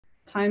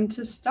time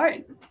to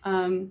start.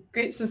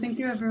 Great, so thank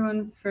you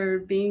everyone for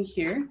being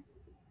here.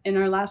 In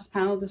our last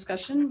panel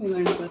discussion, we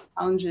learned about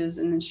challenges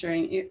in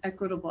ensuring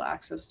equitable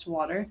access to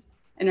water.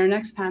 In our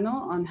next panel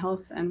on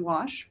health and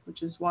WASH,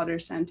 which is water,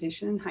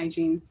 sanitation, and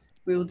hygiene,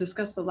 we will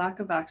discuss the lack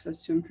of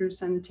access to improved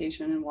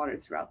sanitation and water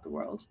throughout the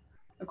world.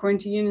 According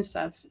to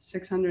UNICEF,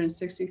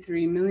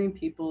 663 million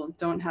people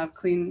don't have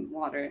clean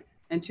water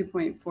and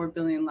 2.4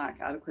 billion lack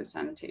adequate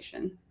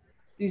sanitation.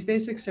 These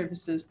basic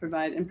services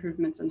provide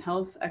improvements in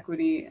health,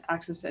 equity,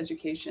 access to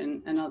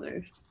education, and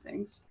other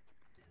things.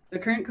 The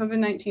current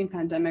COVID-19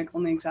 pandemic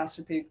only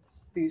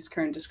exacerbates these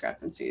current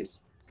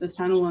discrepancies. This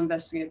panel will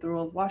investigate the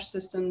role of WASH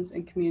systems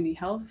in community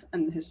health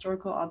and the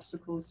historical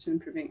obstacles to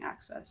improving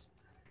access.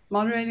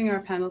 Moderating our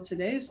panel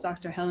today is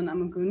Dr. Helen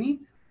Amaguni,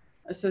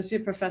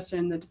 Associate Professor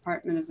in the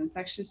Department of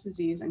Infectious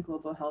Disease and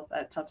Global Health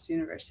at Tufts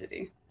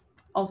University.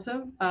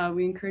 Also,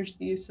 we encourage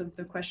the use of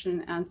the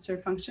question and answer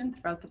function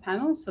throughout the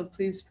panel, so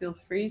please feel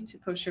free to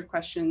post your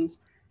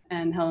questions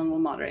and Helen will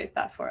moderate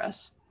that for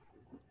us.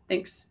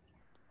 Thanks.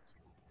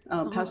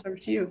 I'll pass over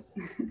to you.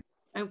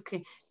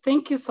 Okay,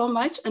 thank you so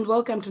much and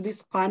welcome to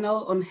this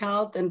panel on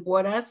health and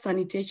water,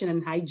 sanitation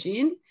and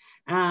hygiene.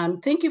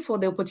 And thank you for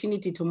the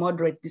opportunity to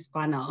moderate this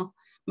panel.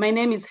 My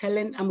name is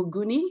Helen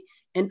Amuguni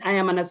and I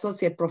am an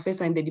associate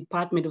professor in the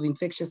Department of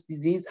Infectious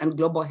Disease and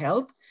Global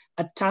Health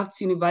at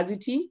Tufts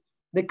University,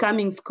 the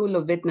Cummings School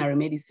of Veterinary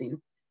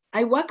Medicine.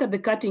 I work at the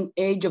cutting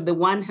edge of the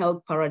One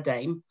Health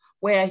paradigm,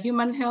 where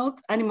human health,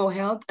 animal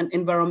health, and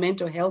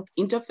environmental health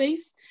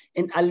interface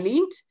and are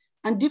linked,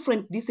 and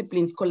different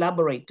disciplines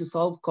collaborate to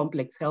solve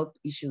complex health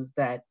issues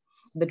that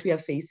we are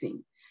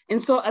facing.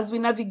 And so as we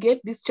navigate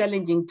these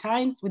challenging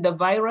times with a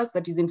virus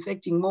that is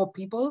infecting more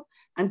people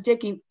and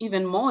taking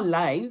even more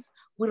lives,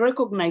 we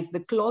recognize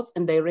the close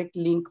and direct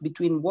link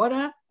between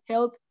water,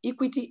 health,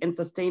 equity, and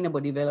sustainable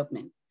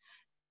development.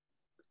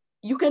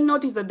 You can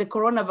notice that the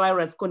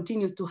coronavirus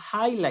continues to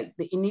highlight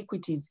the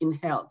inequities in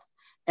health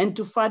and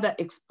to further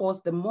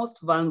expose the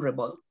most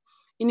vulnerable.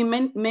 In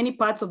many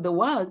parts of the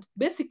world,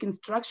 basic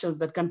instructions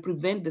that can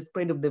prevent the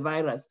spread of the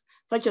virus,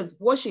 such as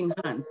washing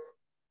hands,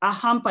 are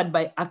hampered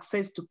by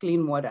access to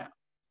clean water.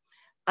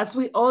 As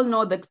we all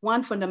know that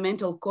one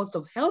fundamental cost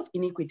of health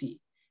inequity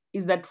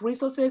is that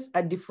resources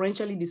are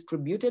differentially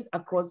distributed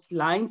across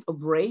lines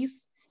of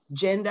race,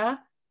 gender,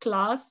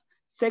 class,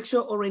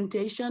 sexual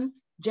orientation,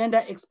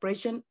 gender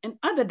expression, and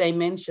other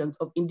dimensions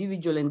of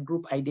individual and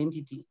group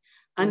identity.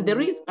 And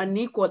there is an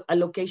equal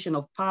allocation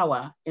of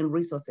power and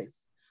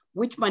resources,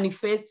 which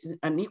manifests in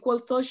unequal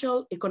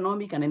social,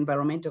 economic, and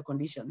environmental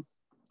conditions.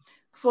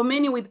 For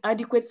many with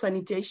adequate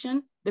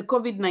sanitation, the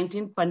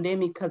COVID-19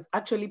 pandemic has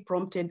actually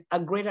prompted a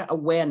greater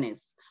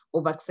awareness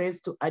of access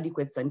to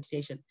adequate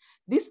sanitation.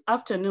 This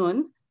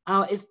afternoon,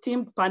 our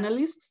esteemed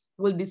panelists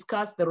will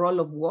discuss the role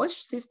of WASH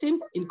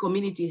systems in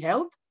community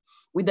health,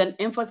 with an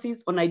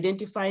emphasis on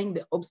identifying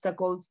the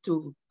obstacles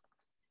to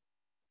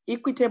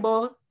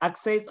equitable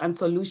access and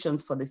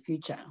solutions for the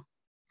future.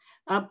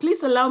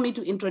 Please allow me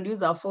to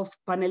introduce our fourth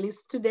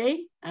panelist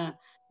today.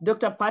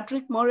 Dr.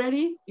 Patrick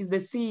Moriarty is the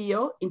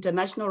CEO,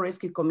 International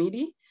Rescue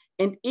Committee,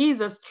 and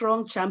is a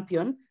strong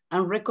champion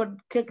and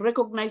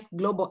recognized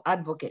global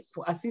advocate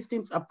for a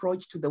systems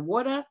approach to the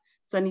water,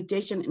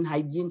 sanitation, and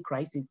hygiene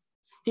crisis.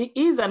 He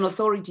is an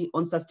authority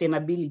on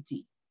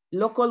sustainability,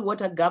 local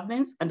water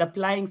governance, and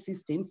applying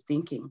systems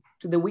thinking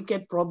to the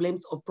wicked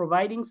problems of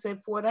providing safe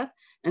water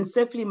and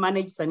safely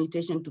managed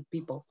sanitation to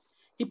people.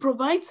 He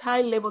provides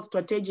high-level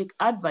strategic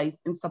advice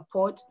and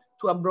support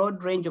to a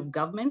broad range of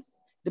governments,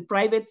 the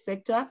private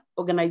sector,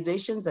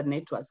 organizations, and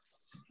networks.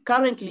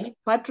 Currently,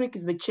 Patrick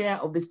is the chair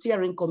of the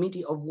steering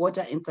committee of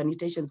Water and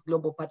Sanitation's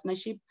Global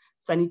Partnership,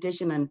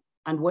 Sanitation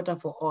and Water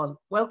for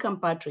All. Welcome,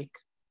 Patrick.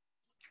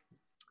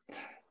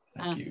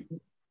 Thank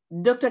you.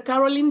 Dr.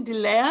 Caroline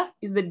Delea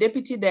is the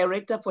Deputy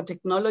Director for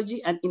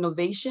Technology and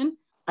Innovation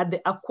at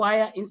the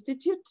Acquire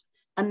Institute,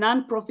 a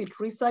nonprofit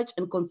research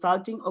and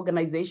consulting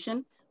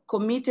organization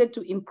committed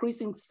to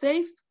increasing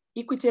safe,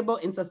 equitable,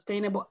 and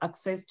sustainable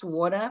access to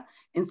water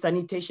and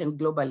sanitation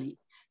globally.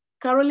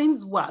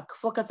 Caroline's work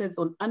focuses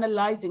on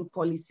analyzing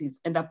policies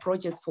and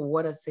approaches for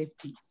water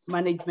safety,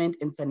 management,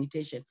 and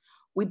sanitation,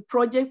 with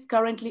projects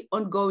currently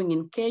ongoing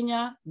in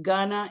Kenya,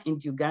 Ghana,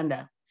 and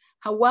Uganda.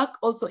 Her work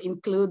also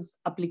includes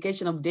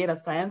application of data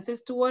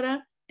sciences to water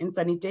and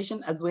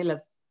sanitation, as well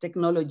as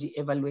technology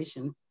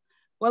evaluations.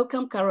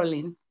 Welcome,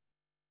 Caroline.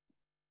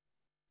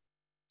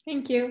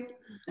 Thank you.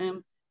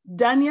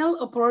 Daniel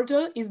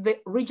Oporto is the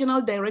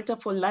Regional Director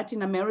for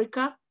Latin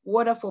America,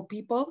 Water for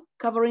People,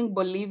 covering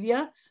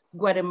Bolivia,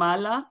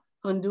 Guatemala,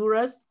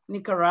 Honduras,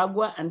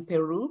 Nicaragua, and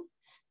Peru.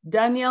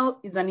 Daniel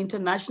is an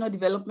international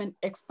development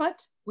expert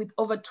with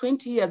over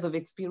 20 years of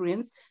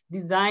experience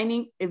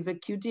designing,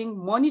 executing,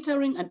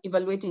 monitoring, and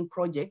evaluating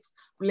projects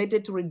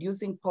related to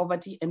reducing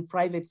poverty and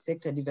private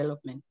sector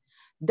development.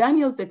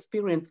 Daniel's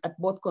experience at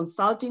both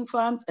consulting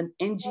firms and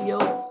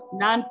NGOs,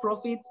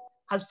 nonprofits,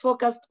 has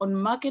focused on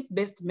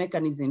market-based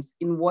mechanisms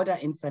in water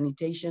and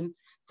sanitation,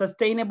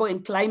 sustainable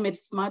and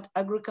climate-smart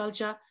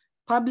agriculture,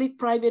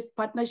 public-private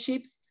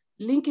partnerships,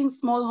 linking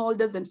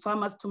smallholders and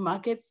farmers to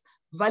markets,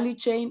 value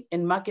chain,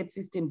 and market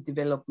systems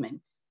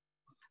development.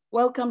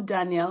 Welcome,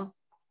 Daniel.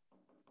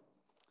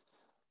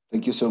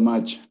 Thank you so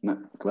much.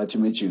 Glad to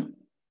meet you.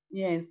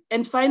 Yes,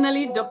 and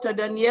finally, Dr.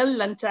 Danielle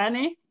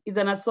Lantane is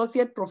an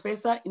associate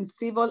professor in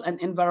civil and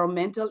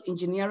environmental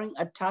engineering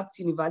at Tufts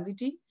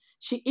University.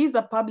 She is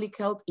a public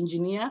health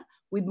engineer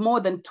with more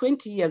than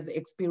 20 years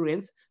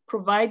experience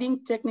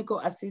providing technical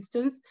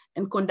assistance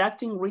and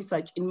conducting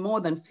research in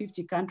more than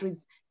 50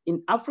 countries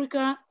in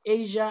Africa,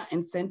 Asia,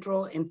 and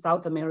Central and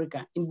South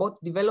America in both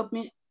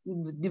development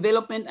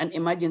and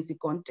emergency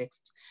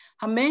contexts.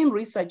 Her main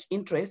research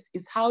interest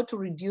is how to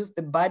reduce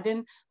the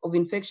burden of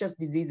infectious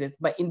diseases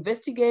by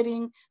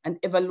investigating and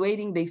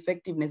evaluating the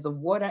effectiveness of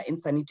water and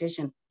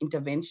sanitation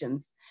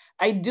interventions.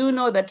 I do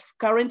know that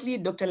currently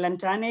Dr.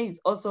 Lantane is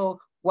also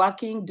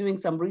doing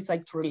some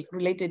research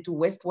related to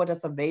wastewater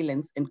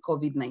surveillance and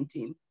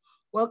COVID-19.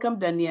 Welcome,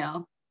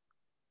 Danielle.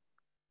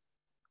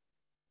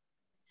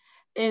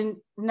 And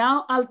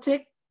now I'll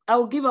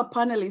give our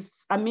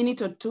panelists a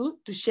minute or two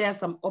to share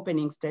some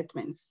opening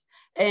statements.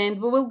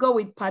 And we will go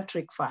with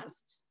Patrick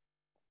first.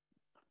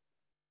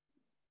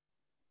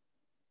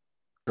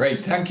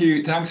 Great, thank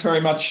you. Thanks very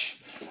much,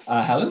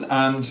 Helen.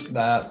 And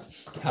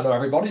hello,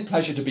 everybody.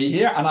 Pleasure to be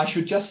here. And I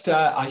should just,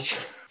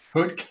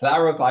 would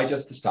clarify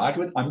just to start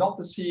with, I'm not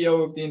the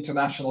CEO of the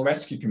International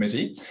Rescue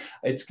Committee.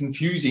 It's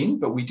confusing,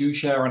 but we do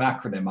share an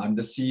acronym. I'm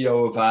the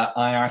CEO of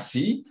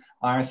IRC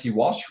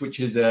WASH, which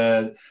is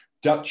a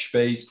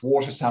Dutch-based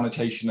water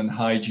sanitation and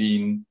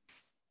hygiene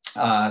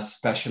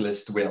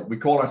specialist. We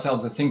call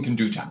ourselves a think and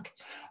do tank.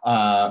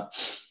 I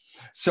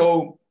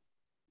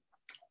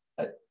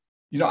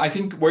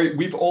think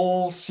we've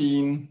all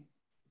seen,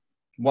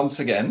 once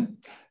again,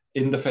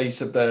 in the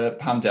face of the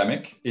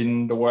pandemic,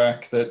 in the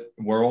work that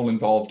we're all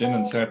involved in,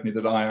 and certainly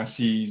that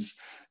IRC's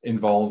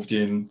involved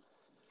in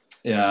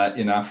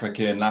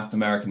Africa and Latin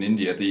America and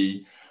India,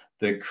 the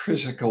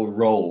critical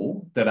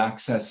role that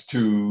access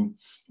to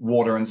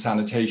water and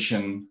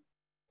sanitation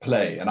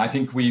play. And I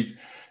think we've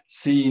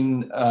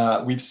seen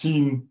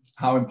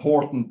how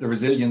important the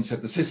resilience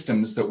of the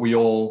systems that we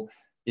all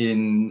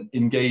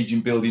engage in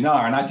building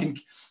are. And I think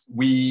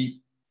we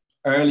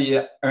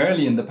early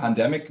in the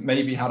pandemic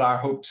maybe had our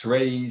hopes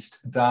raised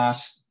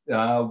that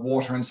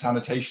water and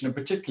sanitation, and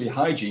particularly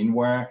hygiene,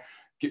 were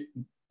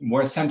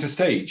center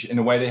stage in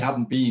a way they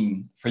hadn't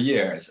been for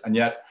years. And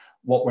yet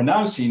what we're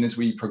now seeing as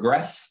we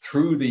progress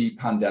through the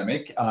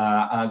pandemic,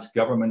 as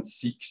governments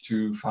seek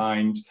to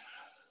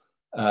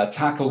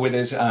tackle with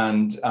it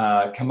and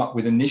come up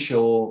with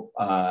initial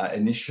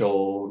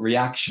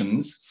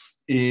reactions,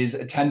 is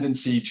a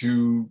tendency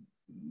to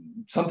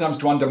sometimes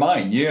to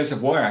undermine years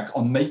of work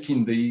on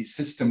making the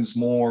systems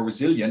more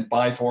resilient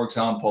by, for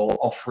example,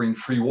 offering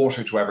free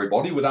water to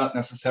everybody without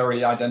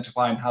necessarily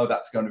identifying how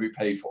that's going to be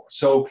paid for.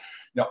 So,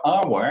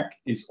 our work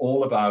is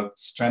all about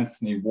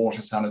strengthening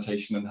water,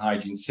 sanitation, and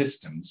hygiene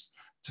systems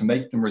to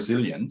make them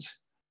resilient,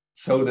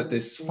 so that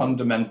this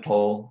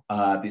fundamental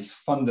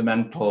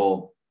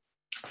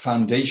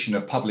foundation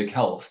of public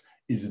health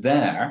is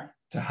there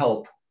to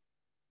help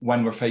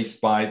when we're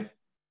faced by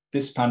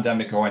this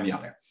pandemic or any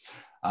other.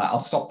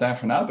 I'll stop there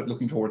for now, but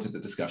looking forward to the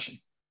discussion.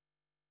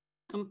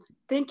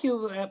 Thank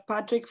you,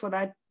 Patrick, for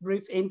that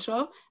brief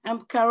intro.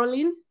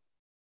 Caroline.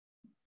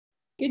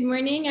 Good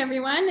morning,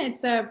 everyone.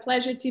 It's a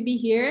pleasure to be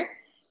here.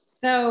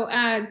 So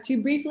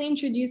to briefly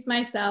introduce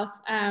myself,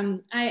 I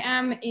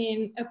am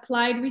an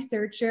applied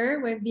researcher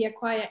with the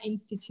Aquia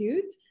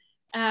Institute.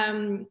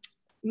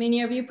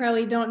 Many of you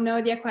probably don't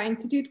know the Aquia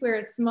Institute. We're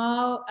a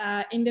small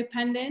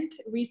independent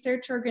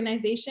research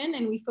organization,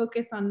 and we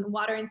focus on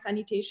water and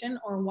sanitation,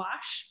 or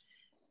WASH.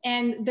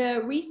 And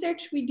the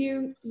research we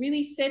do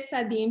really sits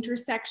at the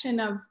intersection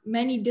of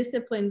many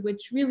disciplines,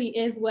 which really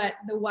is what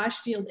the WASH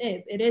field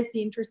is. It is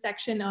the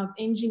intersection of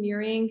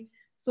engineering,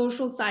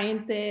 social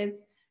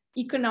sciences,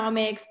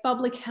 economics,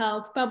 public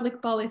health,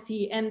 public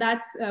policy, and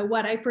that's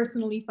what I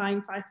personally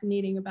find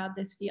fascinating about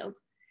this field.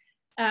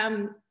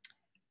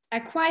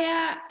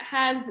 Aquia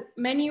has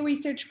many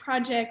research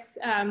projects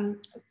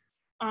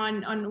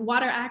on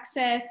water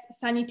access,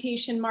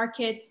 sanitation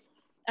markets,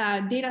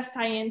 data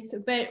science,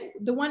 but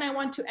the one I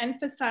want to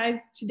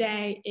emphasize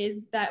today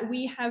is that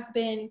we have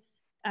been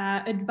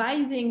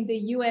advising the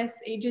US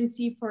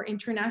Agency for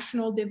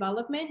International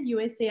Development,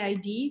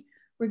 USAID,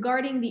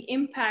 regarding the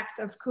impacts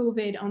of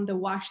COVID on the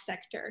WASH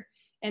sector.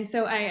 And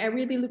so I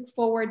really look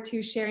forward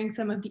to sharing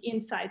some of the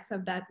insights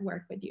of that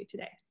work with you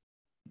today.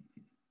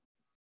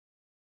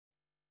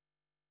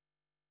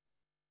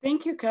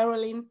 Thank you,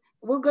 Caroline.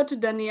 We'll go to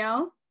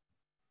Danielle.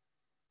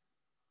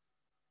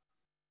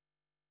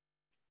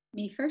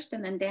 Me first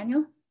and then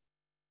Daniel,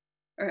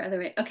 or other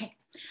way? Okay.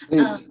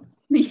 Please.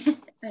 Yeah,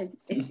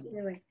 it's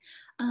either way.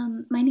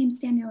 My name's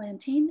Danielle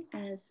Lantane,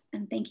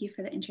 and thank you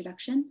for the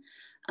introduction.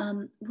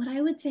 What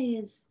I would say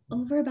is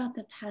over about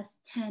the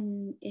past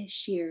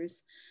 10-ish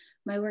years,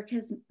 my work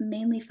has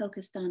mainly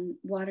focused on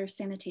water,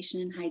 sanitation,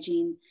 and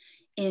hygiene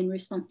in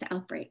response to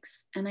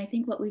outbreaks. And I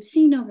think what we've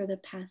seen over the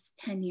past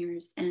 10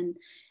 years and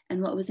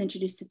what was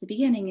introduced at the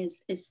beginning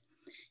is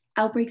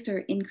outbreaks are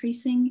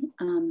increasing,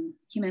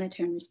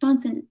 humanitarian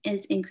response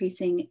is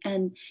increasing,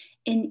 and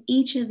in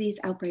each of these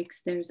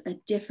outbreaks, there's a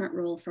different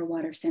role for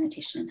water,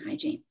 sanitation, and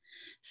hygiene.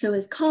 So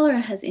as cholera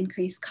has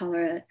increased,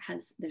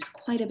 there's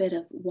quite a bit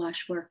of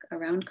WASH work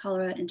around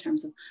cholera in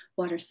terms of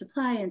water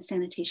supply and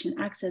sanitation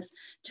access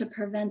to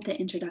prevent the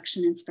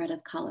introduction and spread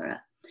of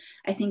cholera.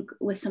 I think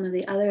with some of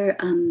the other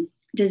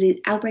disease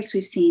outbreaks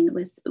we've seen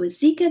with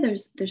Zika,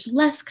 there's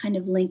less kind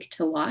of link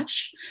to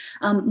WASH,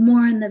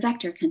 more in the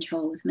vector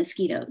control with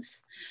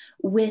mosquitoes.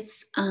 With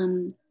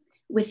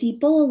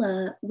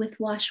Ebola, with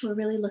WASH, we're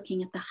really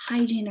looking at the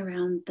hygiene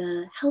around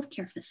the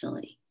healthcare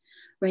facility,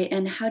 right?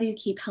 And how do you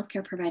keep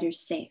healthcare providers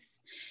safe?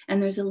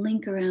 And there's a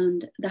link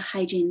around the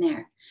hygiene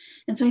there.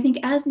 And so I think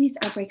as these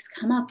outbreaks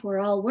come up, we're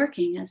all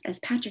working, as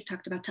Patrick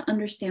talked about, to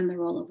understand the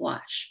role of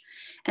WASH.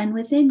 And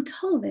within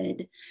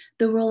COVID,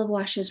 the role of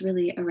WASH is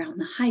really around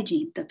the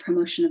hygiene, the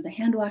promotion of the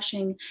hand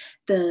washing,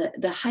 the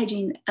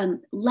hygiene,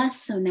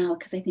 less so now,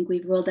 because I think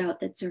we've rolled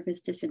out that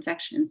surface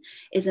disinfection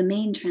is a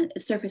main,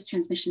 surface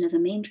transmission is a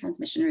main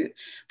transmission route,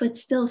 but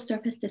still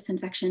surface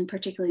disinfection,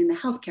 particularly in the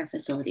healthcare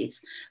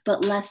facilities,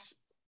 but less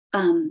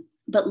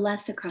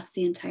across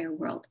the entire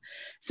world.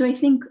 So I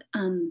think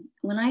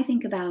when I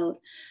think about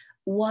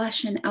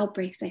WASH and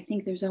outbreaks, I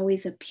think there's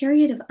always a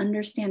period of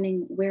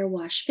understanding where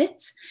WASH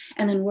fits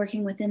and then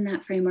working within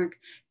that framework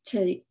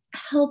to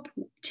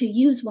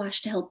use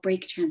WASH to help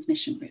break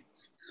transmission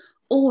routes,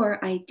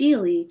 or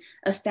ideally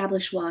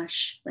establish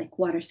WASH, like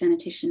water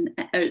sanitation,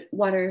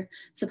 water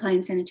supply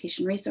and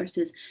sanitation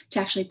resources to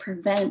actually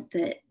prevent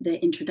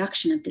the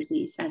introduction of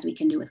disease, as we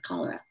can do with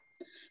cholera.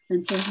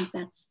 And so I think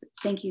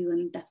thank you.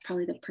 And that's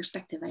probably the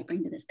perspective I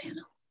bring to this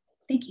panel.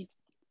 Thank you.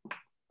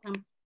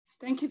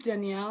 Thank you,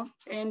 Danielle.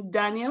 And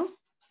Daniel?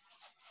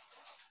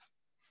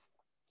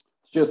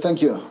 Sure, thank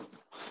you.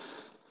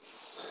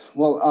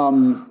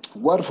 Well,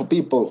 Water for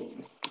People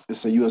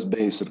is a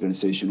US-based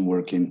organization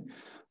working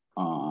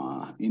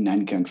in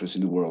 9 countries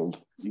in the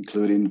world,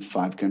 including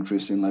 5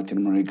 countries in Latin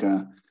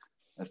America,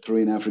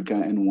 3 in Africa,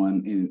 and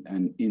 1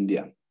 in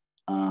India.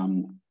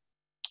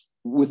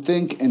 We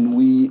think and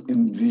we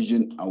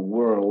envision a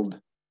world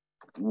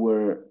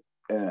where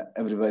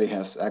everybody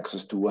has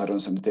access to water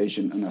and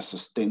sanitation on a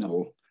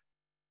sustainable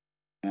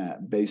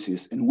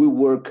basis. And we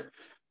work,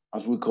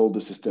 as we call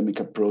the systemic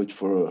approach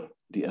for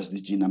the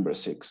SDG number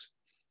 6.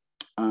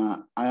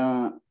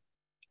 I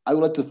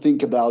would like to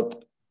think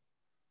about,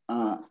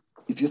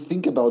 if you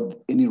think about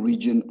any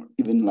region,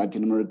 even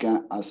Latin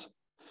America, as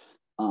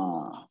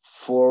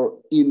 4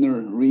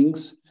 inner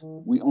rings,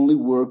 we only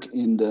work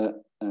in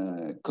the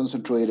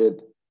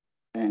concentrated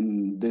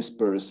and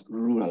dispersed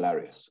rural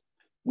areas.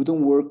 We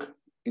don't work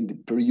in the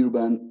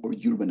peri-urban or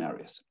urban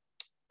areas.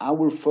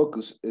 Our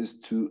focus is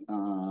to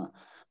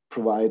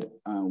provide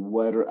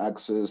water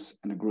access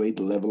and a great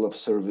level of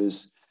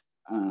service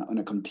on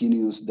a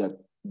continuous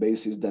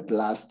basis that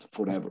lasts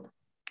forever.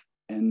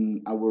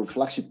 And our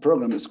flagship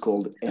program is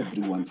called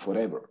Everyone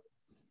Forever.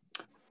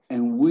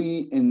 And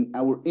in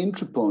our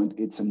entry point,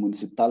 it's a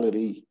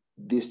municipality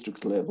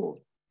district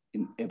level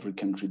in every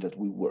country that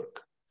we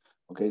work.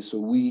 Okay, so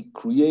we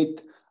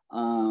create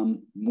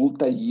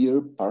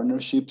multi-year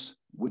partnerships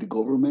with the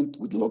government,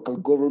 with local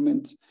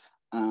governments,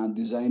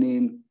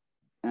 designing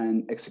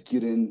and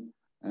executing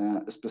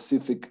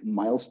specific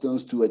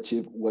milestones to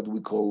achieve what we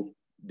call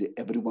the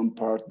everyone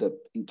part, that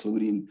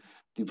including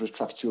the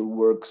infrastructure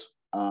works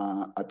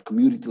at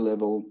community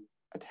level,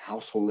 at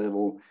household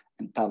level,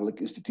 and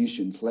public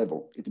institutions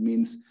level. It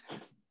means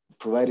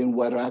providing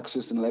water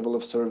access and level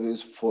of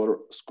service for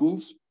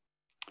schools,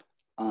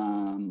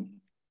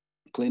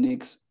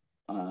 clinics,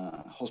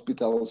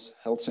 hospitals,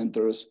 health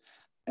centers,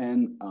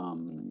 and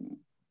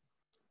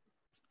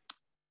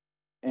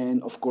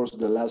of course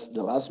the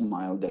last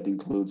mile that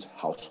includes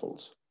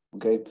households.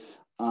 Okay,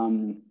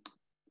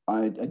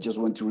 I just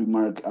want to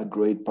remark a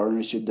great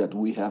partnership that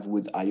we have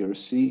with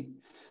IRC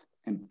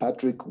and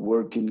Patrick,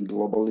 working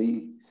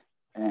globally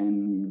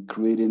and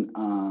creating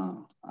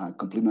a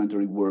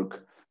complementary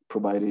work,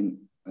 providing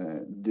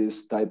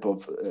this type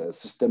of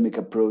systemic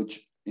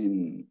approach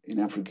in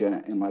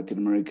Africa and Latin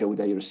America. With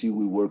IRC,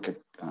 we work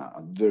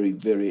a very,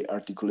 very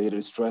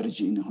articulated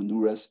strategy in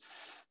Honduras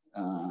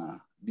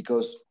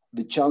because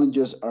the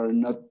challenges are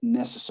not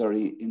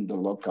necessary in the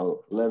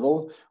local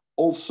level,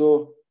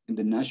 also in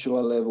the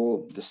national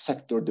level, the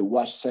sector, the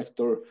WASH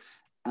sector.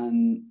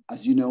 And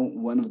as you know,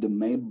 one of the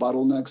main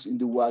bottlenecks in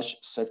the WASH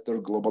sector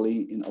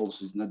globally, and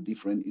also is not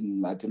different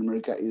in Latin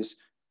America, is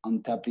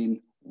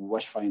untapping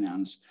WASH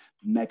finance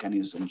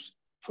mechanisms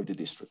for the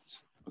districts.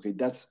 Okay,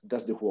 that's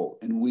the whole.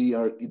 And we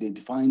are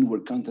identifying, we're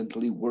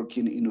constantly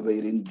working,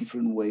 innovating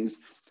different ways,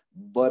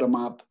 bottom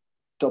up,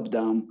 top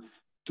down,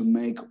 to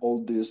make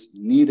all this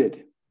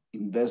needed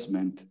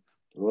investment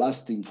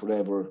lasting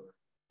forever.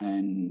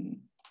 And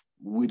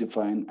we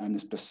define a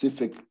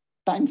specific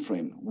time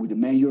frame with the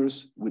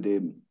mayors, with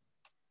the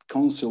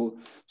council,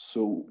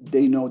 so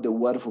they know the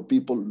Water for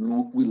People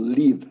will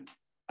live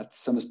at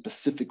some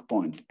specific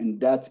point, and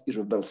that's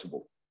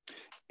irreversible.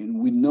 And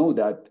we know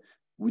that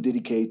we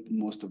dedicate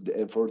most of the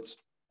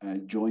efforts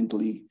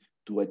jointly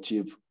to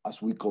achieve,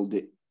 as we call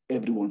the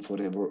everyone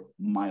forever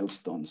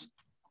milestones.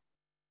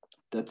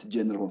 That's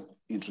general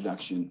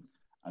introduction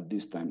at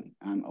this time.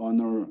 I'm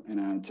honored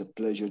and it's a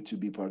pleasure to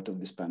be part of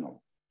this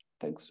panel.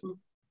 Thanks.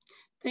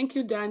 Thank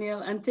you, Daniel,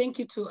 and thank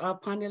you to our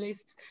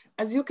panelists.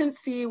 As you can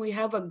see, we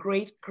have a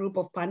great group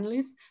of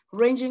panelists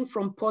ranging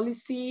from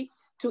policy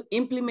to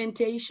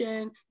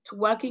implementation, to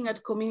working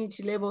at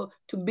community level,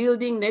 to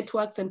building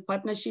networks and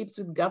partnerships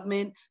with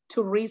government,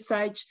 to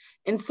research.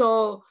 And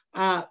so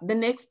the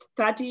next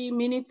 30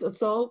 minutes or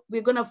so,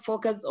 we're gonna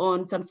focus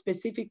on some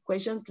specific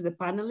questions to the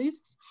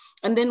panelists,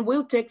 and then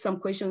we'll take some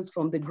questions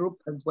from the group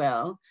as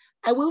well.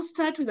 I will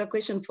start with a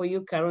question for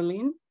you,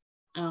 Caroline.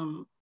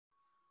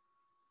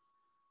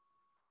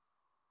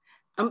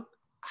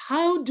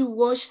 How do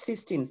WASH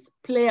systems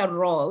play a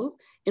role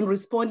in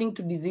responding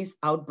to disease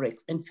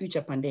outbreaks and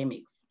future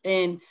pandemics?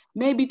 And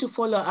maybe to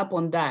follow up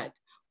on that,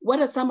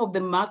 what are some of the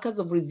markers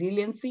of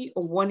resiliency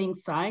or warning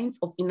signs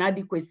of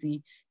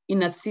inadequacy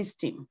in a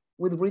system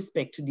with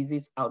respect to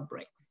disease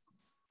outbreaks?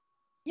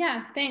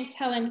 Yeah, thanks,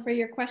 Helen, for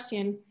your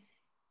question.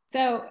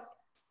 So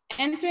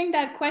answering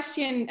that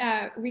question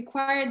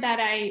required that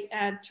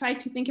I try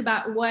to think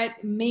about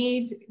what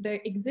made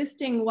the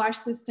existing WASH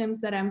systems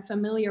that I'm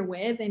familiar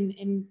with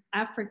in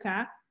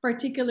Africa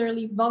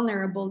particularly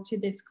vulnerable to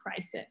this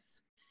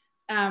crisis.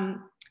 And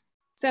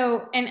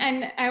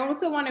I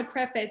also want to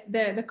preface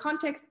the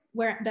context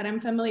that I'm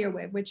familiar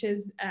with, which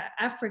is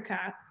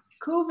Africa.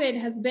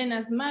 COVID has been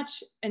as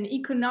much an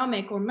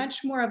economic or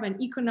much more of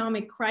an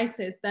economic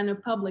crisis than a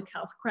public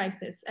health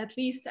crisis, at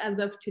least as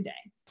of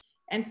today.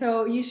 And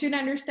so you should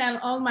understand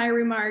all my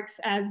remarks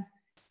as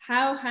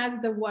how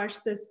has the WASH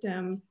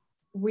system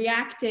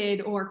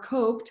reacted or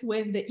coped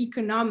with the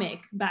economic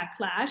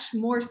backlash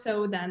more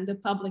so than the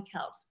public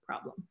health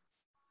problem.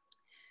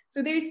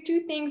 So there's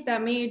two things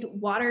that made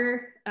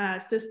water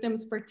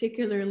systems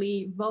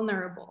particularly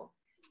vulnerable.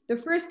 The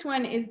first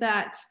one is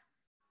that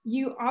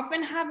you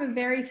often have a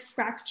very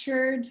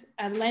fractured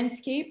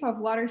landscape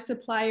of water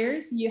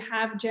suppliers. You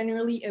have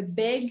generally a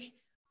big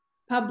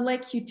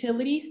public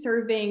utility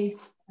serving,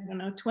 I don't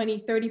know,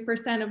 20,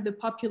 30% of the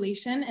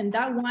population. And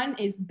that one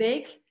is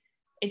big.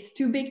 It's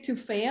too big to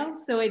fail.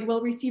 So it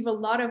will receive a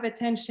lot of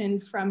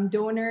attention from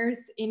donors,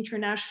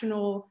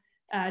 international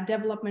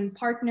development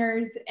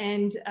partners,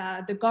 and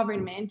the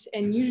government.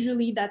 And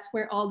usually that's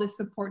where all the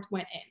support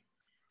went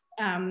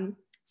in.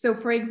 So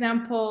for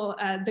example,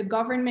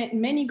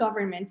 many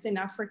governments in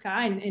Africa,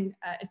 and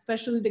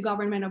especially the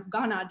government of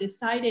Ghana,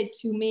 decided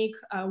to make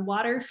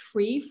water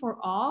free for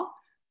all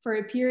for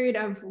a period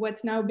of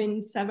what's now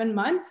been 7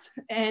 months.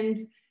 And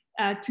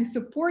to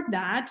support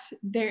that,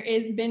 there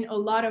has been a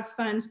lot of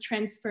funds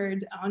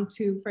transferred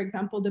onto, for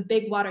example, the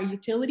big water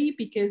utility,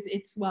 because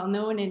it's well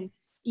known and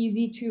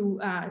easy to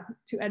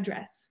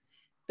address.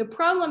 The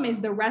problem is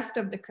the rest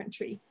of the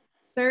country,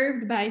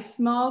 served by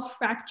small,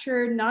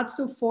 fractured, not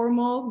so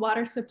formal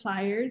water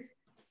suppliers,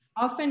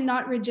 often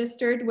not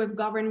registered with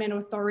government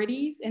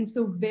authorities, and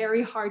so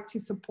very hard to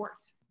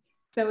support.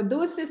 So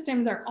those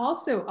systems are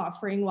also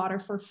offering water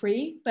for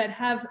free, but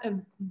have a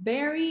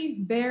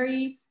very,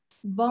 very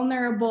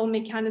vulnerable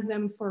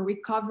mechanism for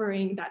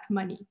recovering that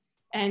money.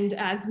 And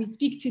as we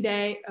speak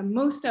today,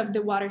 most of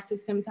the water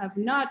systems have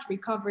not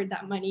recovered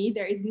that money.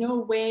 There is no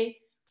way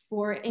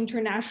for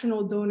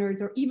international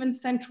donors or even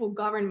central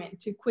government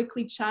to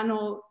quickly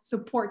channel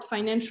support,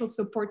 financial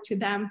support to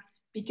them,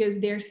 because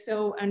they're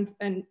so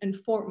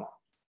informal.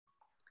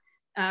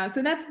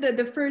 So that's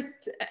the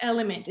first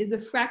element, is a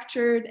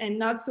fractured and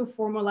not so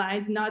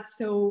formalized, not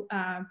so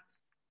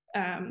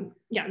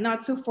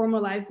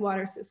formalized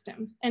water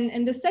system.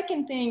 And the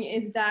second thing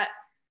is that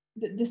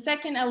the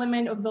second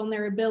element of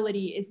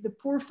vulnerability is the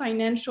poor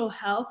financial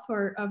health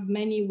of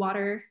many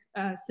water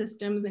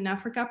systems in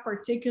Africa,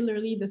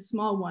 particularly the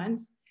small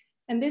ones.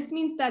 And this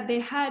means that they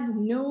had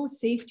no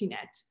safety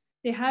net.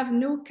 They have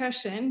no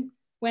cushion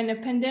when a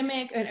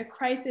pandemic, a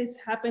crisis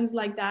happens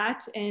like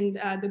that, and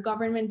the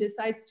government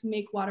decides to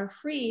make water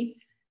free.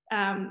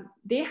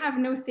 They have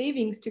no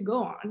savings to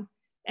go on.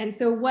 And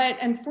so what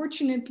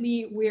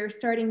unfortunately we're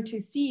starting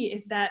to see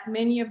is that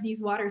many of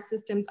these water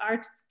systems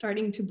are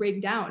starting to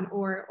break down,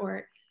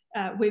 or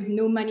with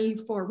no money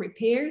for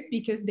repairs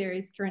because there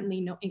is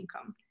currently no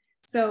income.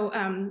 So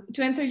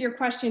to answer your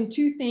question,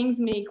 two things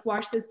make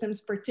WASH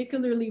systems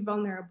particularly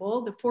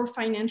vulnerable: the poor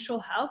financial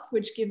health,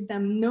 which gives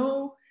them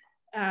no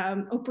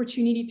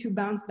opportunity to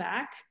bounce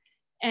back.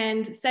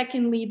 And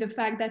secondly, the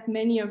fact that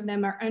many of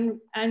them are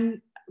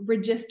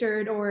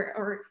unregistered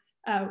or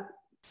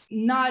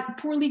not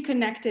poorly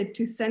connected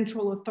to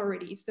central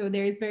authorities. So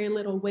there is very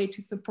little way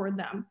to support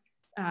them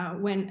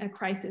when a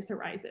crisis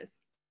arises.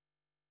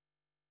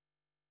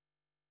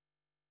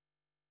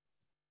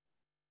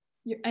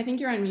 I think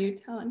you're on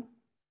mute, Helen.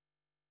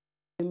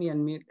 Let me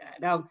unmute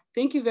that. Now,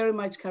 thank you very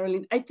much,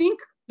 Caroline. I think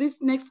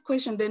this next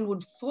question then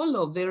would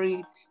follow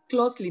very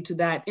closely to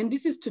that. And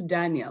this is to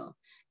Daniel.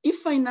 If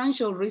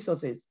financial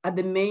resources are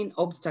the main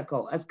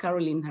obstacle, as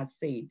Caroline has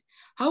said,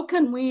 how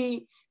can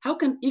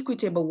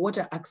equitable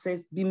water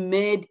access be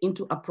made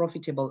into a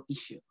profitable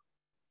issue?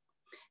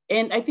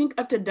 And I think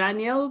after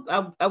Daniel,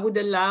 I would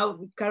allow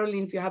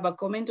Caroline, if you have a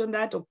comment on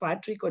that, or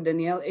Patrick or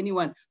Danielle,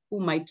 anyone who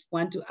might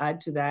want to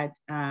add to that,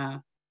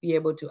 be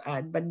able to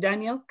add. But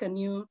Daniel, can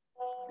you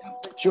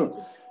Sure,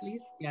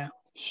 please? Yeah.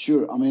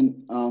 sure. I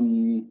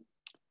mean,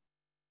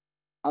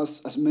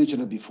 as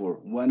mentioned before,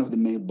 one of the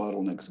main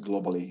bottlenecks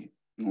globally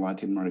in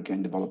Latin America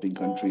and developing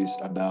countries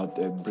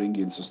about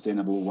bringing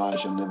sustainable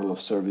wash and level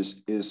of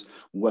service is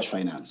wash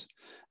finance.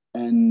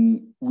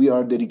 And we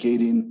are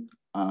dedicating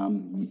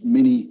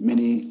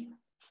many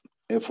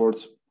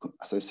efforts,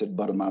 as I said,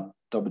 bottom up,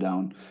 top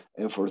down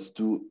efforts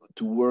to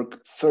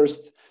work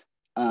first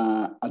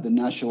at the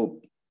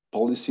national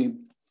policy,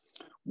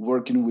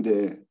 working with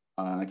the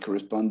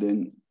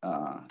corresponding,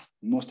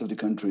 most of the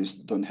countries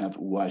don't have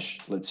wash,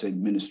 let's say,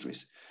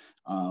 ministries.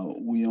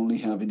 We only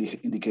have,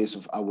 in the case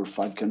of our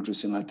 5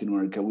 countries in Latin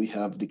America, we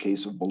have the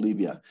case of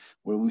Bolivia,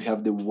 where we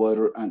have the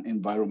water and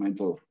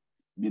environmental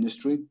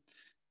ministry.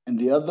 And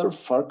the other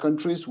 4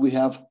 countries, we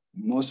have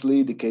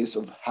mostly the case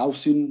of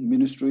housing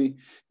ministry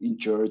in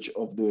charge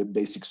of the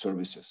basic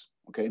services,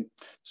 okay?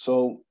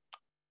 So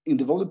in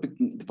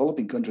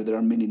developing countries, there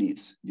are many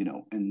needs, you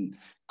know, and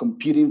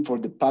competing for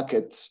the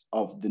pockets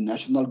of the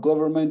national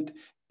government,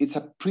 it's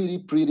a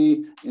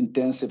pretty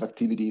intensive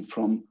activity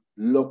from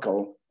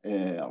local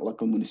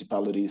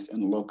municipalities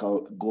and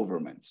local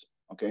governments,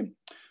 okay?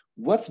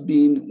 What's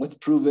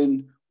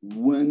proven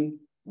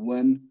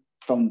one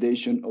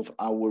foundation of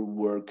our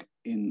work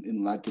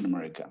in Latin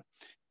America?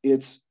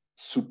 It's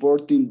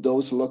supporting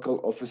those local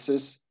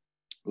offices,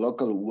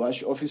 local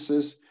wash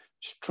offices,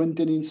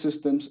 strengthening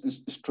systems,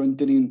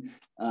 strengthening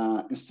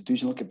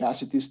institutional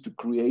capacities to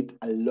create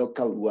a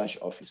local wash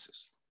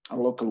office.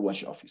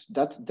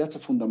 That's a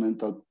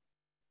fundamental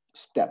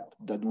step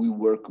that we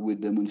work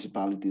with the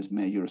municipalities,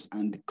 mayors,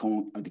 and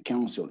the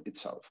council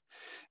itself.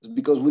 It's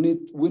because we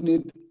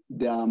need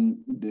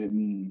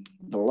the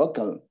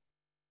local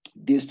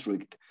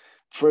district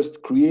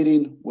first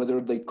creating whether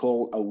they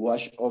call a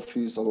wash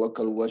office, a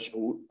local wash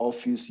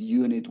office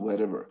unit,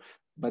 whatever.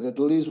 But at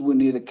least we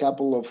need a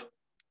couple of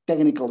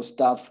technical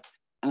staff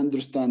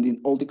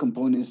understanding all the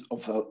components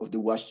of the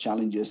wash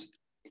challenges.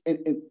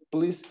 And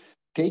please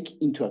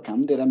take into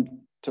account that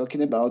I'm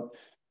talking about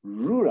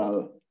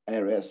rural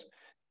areas.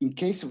 In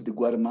case of the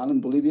Guatemala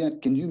and Bolivia,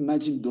 can you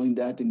imagine doing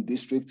that in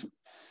districts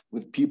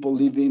with people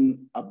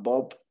living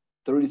above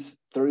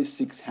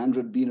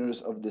 3,600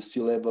 meters of the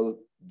sea level,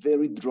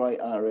 very dry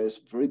areas,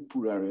 very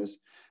poor areas,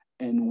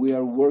 and we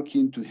are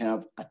working to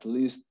have at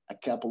least a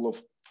couple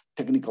of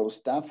technical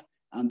staff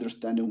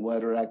understanding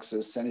water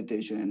access,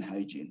 sanitation, and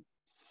hygiene.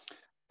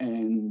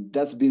 And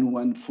that's been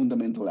one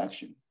fundamental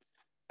action.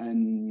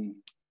 And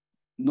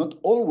not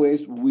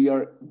always we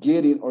are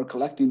getting or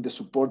collecting the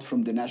support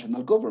from the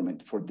national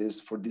government for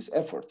this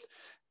effort.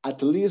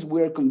 At least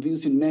we are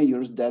convincing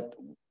mayors that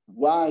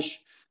wash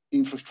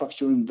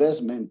infrastructure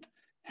investment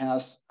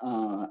has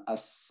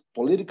as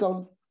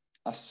political,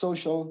 as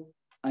social,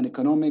 and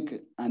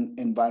economic, and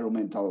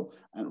environmental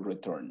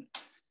return.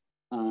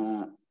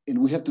 And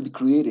we have to be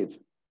creative,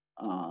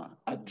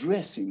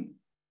 addressing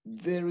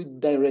very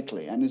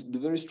directly, and it's the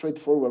very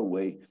straightforward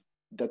way,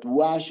 that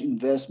wash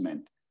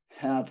investment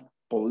have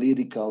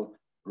political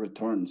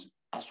returns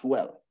as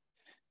well.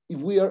 If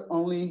we are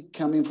only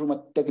coming from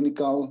a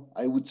technical,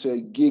 I would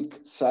say, geek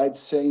side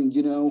saying,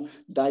 you know,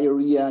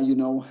 diarrhea, you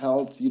know,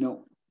 health, you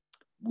know,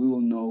 we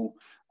will not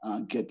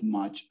get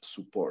much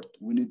support.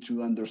 We need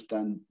to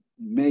understand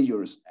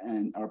mayors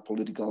and our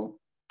political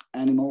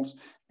animals,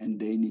 and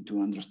they need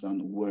to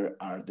understand where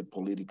are the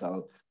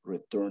political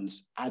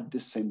returns at the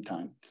same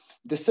time.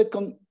 The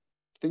second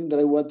thing that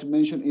I want to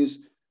mention is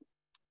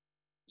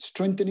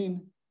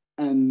strengthening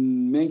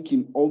and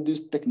making all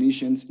these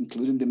technicians,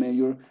 including the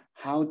mayor,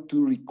 how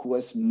to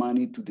request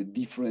money to the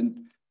different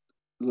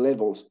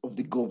levels of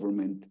the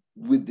government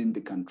within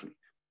the country.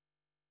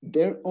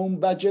 Their own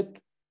budget,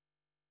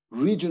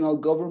 regional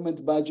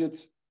government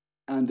budgets,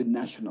 and the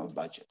national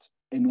budgets.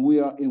 And we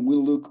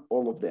look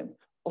all of them.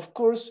 Of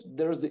course,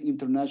 there's the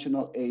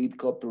international aid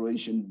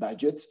cooperation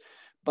budgets,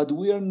 but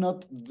we are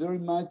not very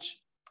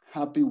much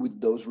happy with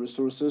those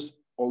resources,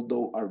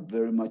 although are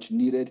very much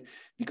needed,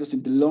 because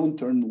in the long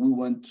term, we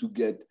want to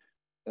get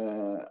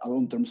a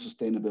long-term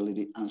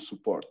sustainability and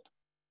support.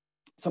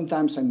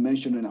 Sometimes I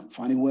mention in a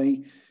funny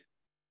way,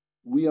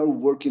 we are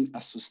working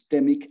a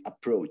systemic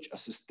approach, a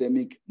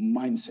systemic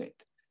mindset.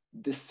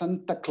 The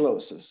Santa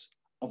Clauses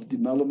of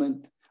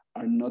development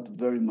are not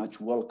very much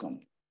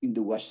welcome in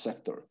the wash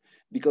sector,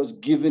 because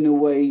giving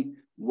away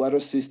water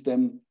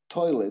system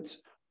toilets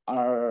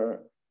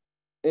are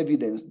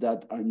evidence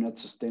that are not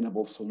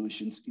sustainable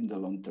solutions in the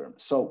long term.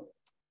 So,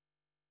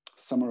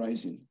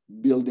 summarizing,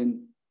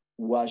 building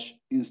wash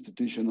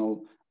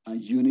institutional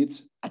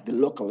units at the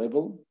local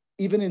level,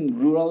 even in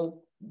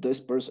rural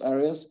dispersed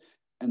areas,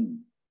 and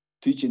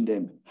teaching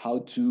them how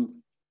to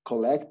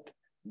collect,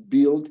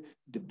 build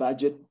the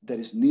budget that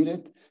is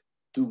needed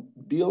to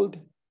build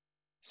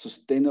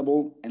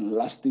sustainable and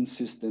lasting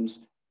systems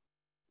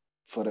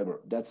forever.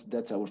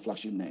 That's our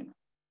flagship name.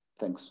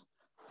 Thanks.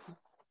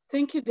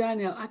 Thank you,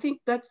 Daniel. I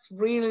think that's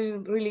really,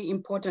 really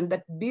important,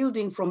 that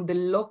building from the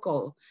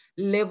local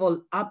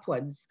level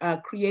upwards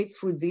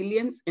creates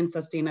resilience and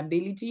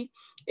sustainability,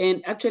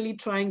 and actually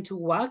trying to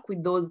work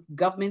with those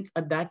governments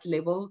at that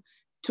level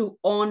to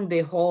own the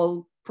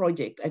whole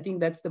project. I think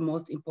that's the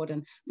most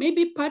important.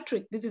 Maybe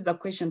Patrick, this is a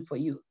question for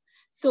you.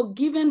 So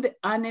given the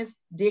honest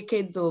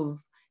decades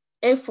of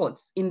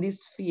efforts in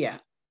this sphere,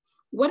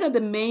 what are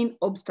the main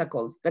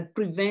obstacles that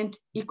prevent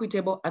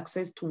equitable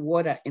access to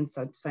water and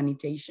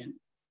sanitation?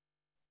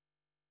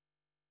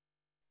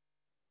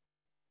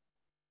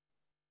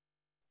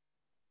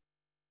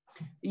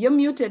 You're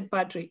muted,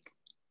 Patrick.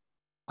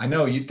 I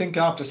know, you'd think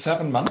after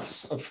 7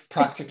 months of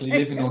practically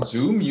living on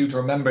Zoom, you'd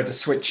remember to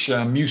switch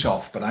mute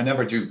off, but I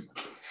never do.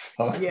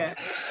 So, yeah.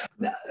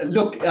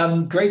 Look,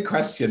 great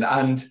question.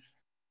 And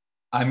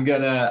I'm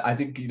gonna, I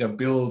think,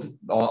 build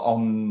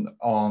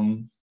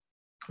on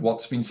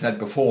what's been said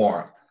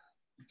before.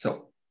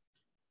 So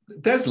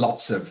there's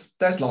lots of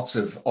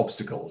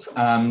obstacles,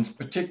 and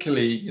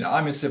particularly,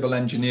 I'm a civil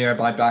engineer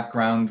by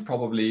background.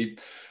 Probably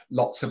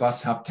lots of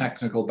us have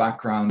technical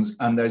backgrounds,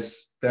 and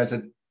there's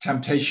a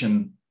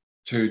temptation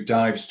to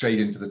dive straight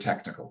into the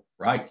technical,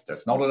 right?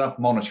 There's not enough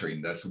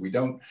monitoring. There's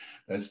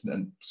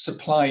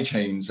supply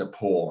chains are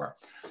poor,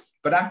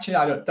 but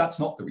actually, that's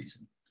not the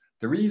reason.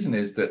 The reason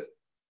is that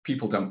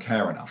people don't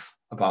care enough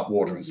about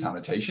water and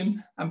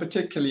sanitation, and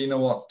particularly,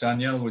 what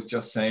Danielle was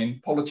just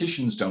saying,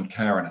 politicians don't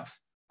care enough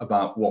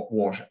about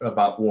water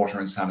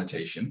and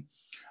sanitation,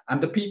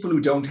 and the people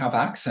who don't have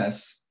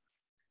access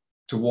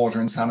to water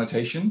and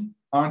sanitation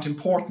aren't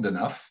important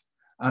enough,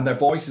 and their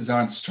voices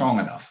aren't strong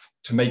enough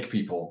to make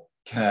people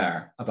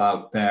care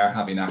about their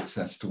having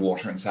access to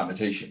water and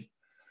sanitation.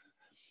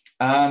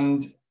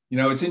 And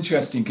it's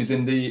interesting because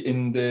in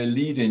the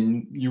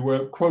lead-in, you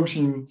were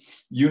quoting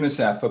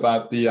UNICEF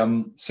about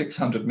the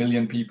 600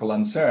 million people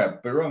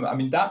unserved. But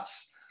remember,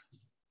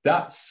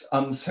 that's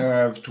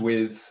unserved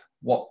with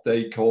what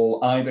they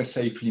call either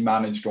safely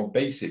managed or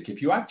basic.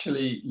 If you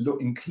actually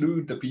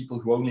include the people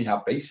who only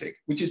have basic,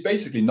 which is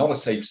basically not a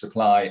safe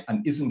supply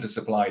and isn't a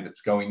supply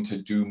that's going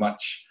to do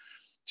much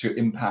to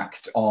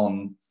impact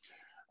on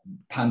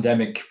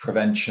pandemic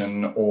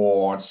prevention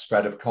or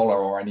spread of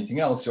cholera or anything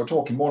else, you're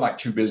talking more like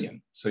 2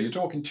 billion. So you're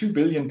talking 2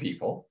 billion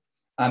people.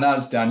 And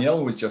as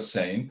Danielle was just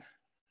saying,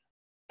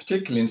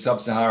 particularly in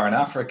sub-Saharan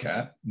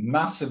Africa,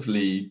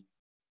 massively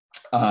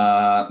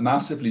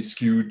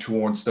skewed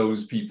towards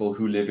those people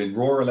who live in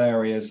rural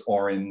areas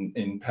or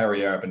in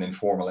peri-urban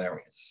informal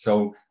areas.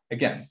 So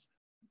again,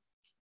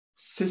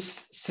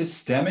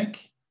 systemic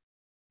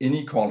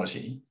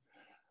inequality,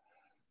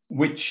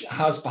 which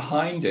has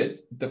behind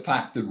it the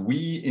fact that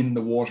we in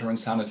the water and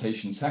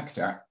sanitation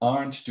sector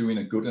aren't doing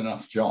a good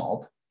enough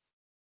job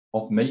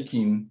of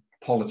making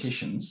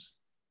politicians,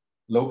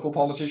 local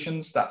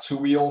politicians, that's who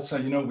we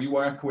also, we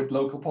work with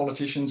local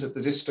politicians at the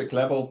district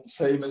level,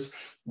 same as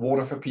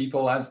Water for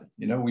People, as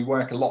we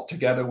work a lot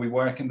together, we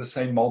work in the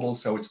same model.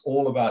 So it's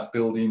all about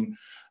building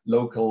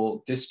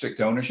local district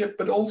ownership,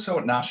 but also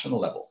at national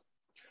level.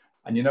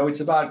 And it's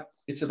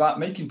about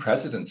making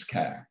presidents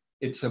care.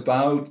 It's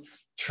about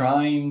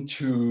trying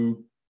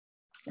to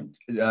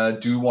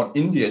do what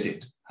India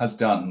has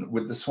done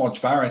with the Swachh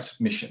Bharat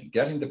mission,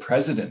 getting the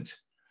president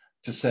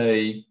to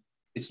say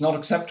it's not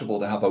acceptable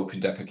to have open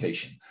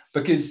defecation,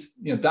 because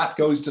that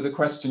goes to the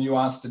question you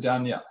asked to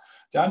Daniel.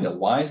 Daniel,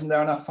 why isn't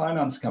there enough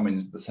finance coming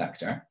into the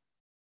sector?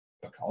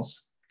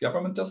 Because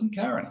government doesn't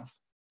care enough.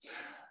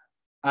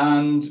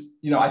 And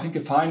I think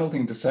a final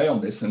thing to say on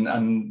this,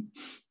 and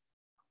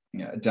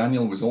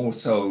Daniel was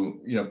also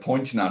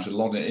pointing out a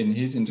lot in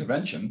his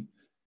intervention.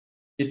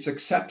 It's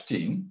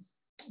accepting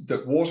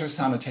that water,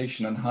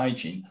 sanitation, and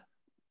hygiene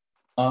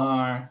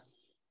are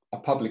a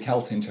public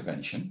health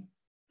intervention,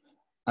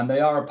 and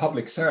they are a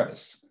public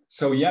service.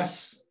 So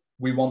yes,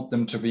 we want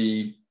them to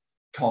be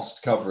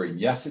cost covering.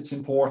 Yes, it's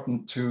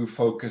important to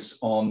focus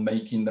on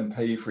making them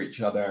pay for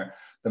each other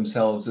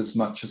themselves as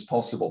much as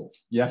possible.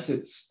 Yes,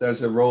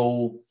 there's a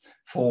role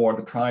for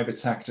the private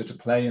sector to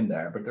play in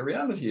there, but the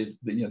reality is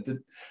that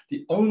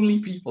the only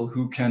people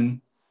who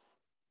can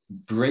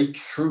break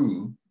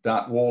through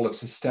that wall of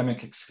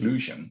systemic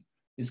exclusion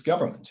is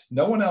government.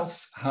 No one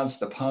else has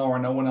the power,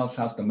 no one else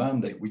has the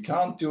mandate. We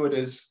can't do it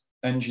as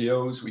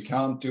NGOs, we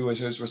can't do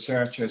it as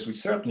researchers, we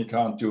certainly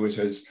can't do it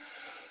as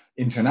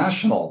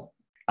international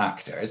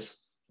actors.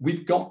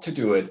 We've got to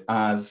do it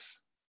as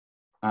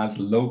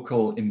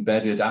local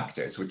embedded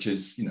actors, which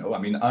is,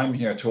 I'm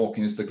here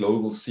talking as the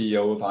global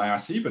CEO of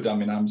IRC, but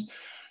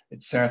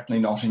it's certainly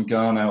not in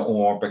Ghana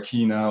or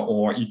Burkina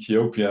or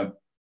Ethiopia.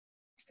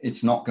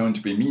 It's not going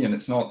to be me, and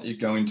it's not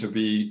going to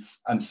be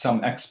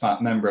some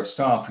expat member of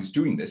staff who's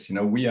doing this.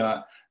 We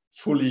are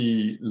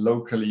fully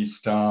locally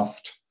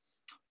staffed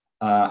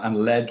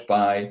and led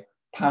by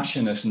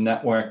passionate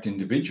networked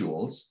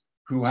individuals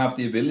who have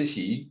the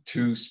ability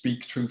to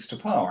speak truth to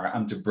power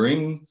and to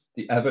bring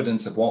the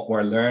evidence of what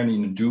we're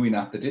learning and doing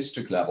at the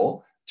district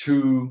level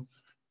to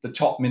the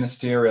top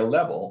ministerial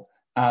level,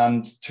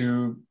 and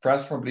to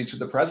preferably to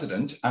the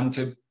president, and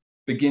to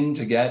begin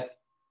to get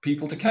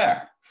people to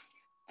care.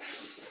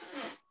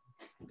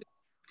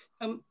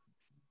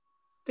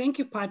 Thank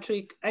you,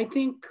 Patrick. I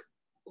think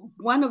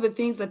one of the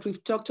things that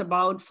we've talked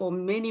about for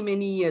many,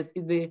 many years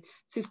is the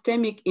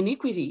systemic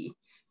inequity.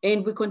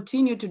 And we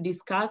continue to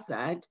discuss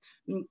that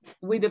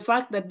with the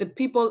fact that the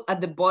people at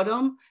the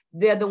bottom,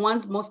 they're the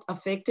ones most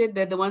affected.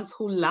 They're the ones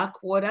who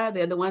lack water.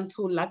 They're the ones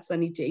who lack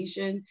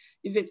sanitation.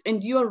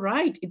 And you're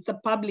right, it's a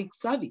public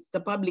service,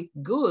 the public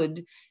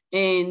good.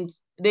 And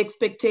the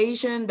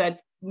expectation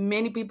that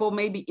many people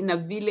maybe in a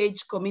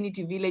village,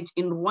 community village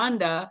in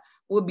Rwanda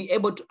will be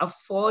able to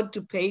afford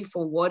to pay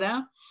for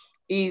water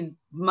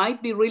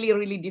might be really,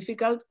 really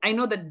difficult. I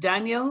know that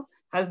Daniel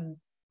has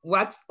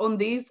works on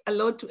this a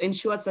lot to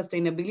ensure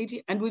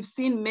sustainability. And we've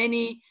seen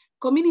many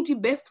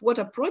community-based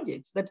water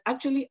projects that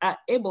actually are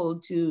able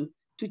to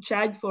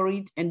charge for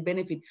it and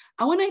benefit.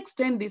 I want to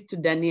extend this to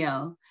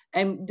Danielle.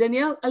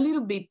 Danielle, a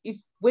little bit,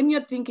 when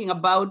you're thinking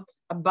about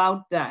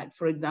that,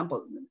 for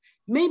example,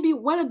 maybe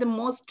what are the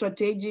most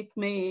strategic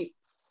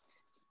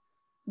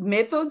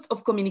methods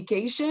of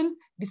communication,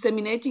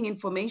 disseminating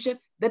information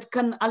that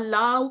can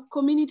allow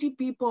community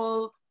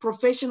people,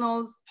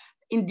 professionals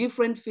in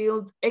different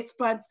fields,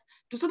 experts,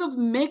 to sort of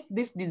make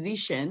this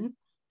decision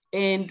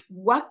and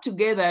work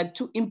together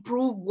to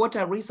improve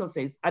water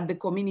resources at the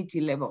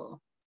community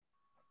level?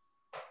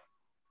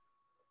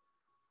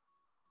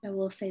 I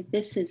will say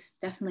this is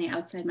definitely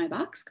outside my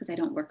box because I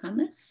don't work on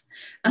this.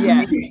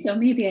 Yeah. So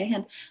maybe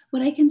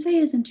what I can say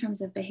is in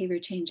terms of behavior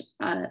change,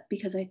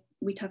 because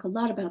we talk a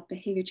lot about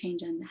behavior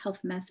change and health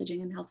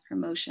messaging and health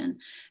promotion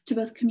to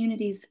both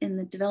communities in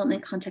the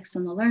development context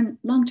in the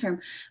long term,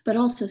 but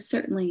also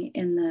certainly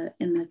in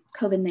the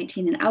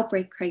COVID-19 and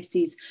outbreak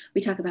crises,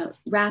 we talk about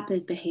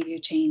rapid behavior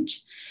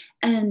change.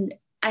 And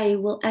I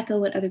will echo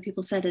what other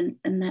people said,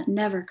 and that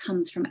never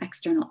comes from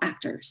external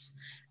actors.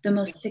 The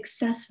most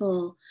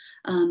successful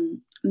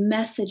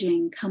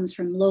messaging comes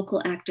from local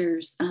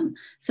actors.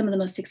 Some of the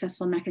most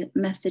successful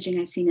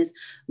messaging I've seen is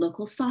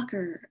local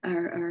soccer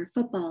or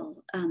football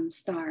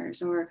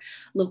stars, or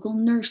local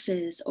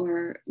nurses,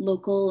 or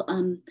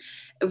local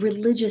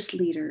religious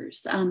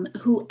leaders,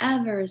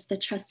 whoever is the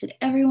trusted.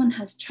 Everyone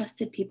has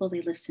trusted people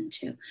they listen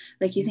to.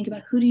 Like, you think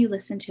about, who do you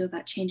listen to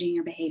about changing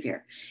your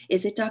behavior?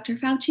 Is it Dr.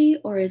 Fauci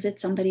or is it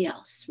somebody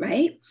else,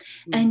 right?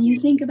 And you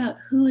think about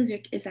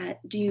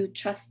do you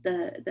trust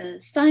the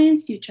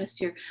science? Do you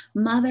trust your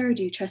mother?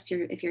 Do you trust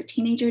if you're a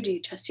teenager, do you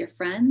trust your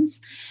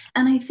friends?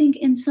 And I think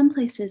in some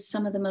places,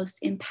 some of the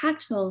most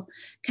impactful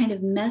kind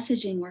of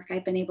messaging work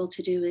I've been able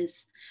to do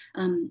is,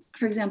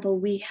 for example,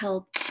 we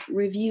helped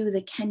review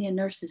the Kenya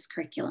nurses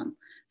curriculum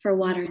for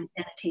water and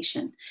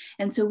sanitation.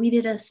 And so we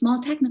did a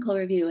small technical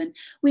review, and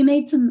we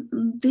made some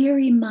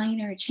very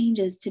minor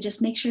changes to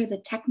just make sure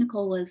the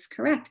technical was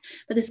correct.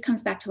 But this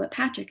comes back to what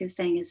Patrick is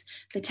saying, is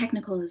the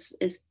technical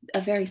is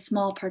a very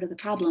small part of the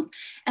problem.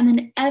 And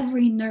then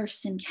every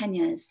nurse in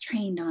Kenya is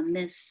trained on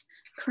this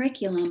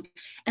curriculum,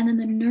 and then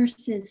the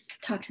nurses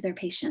talk to their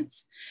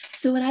patients.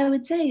 So what I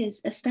would say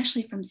is,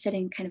 especially from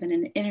sitting kind of in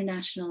an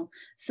international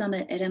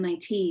summit at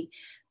MIT,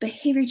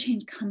 behavior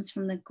change comes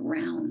from the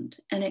ground,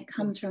 and it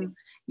comes from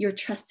your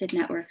trusted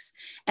networks.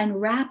 And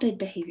rapid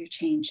behavior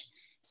change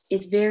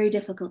is very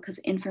difficult because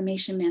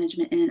information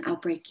management in an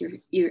outbreak,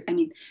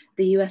 the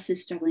US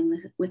is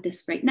struggling with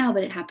this right now,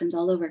 but it happens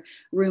all over.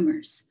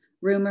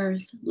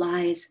 Rumors,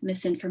 lies,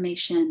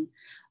 misinformation,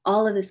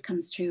 all of this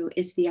comes true.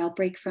 Is the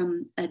outbreak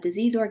from a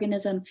disease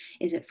organism?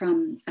 Is it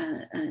from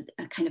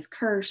a kind of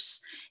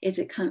curse?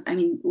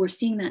 We're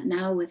seeing that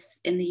now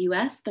in the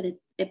US, but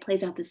it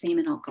plays out the same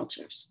in all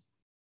cultures.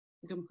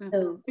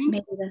 So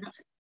maybe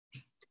that's...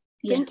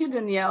 Thank you,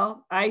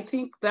 Danielle. I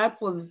think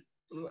that was,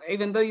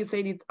 even though you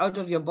said it's out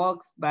of your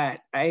box, but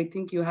I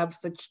think you have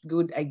such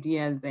good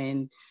ideas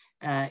and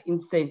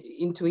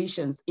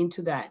intuitions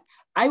into that.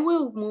 I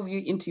will move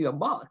you into your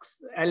box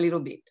a little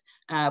bit.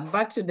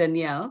 Back to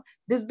Danielle.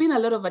 There's been a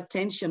lot of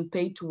attention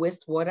paid to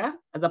wastewater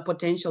as a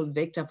potential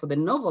vector for the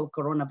novel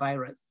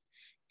coronavirus.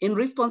 In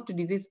response to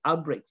disease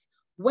outbreaks,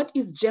 what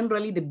is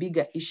generally the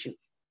bigger issue?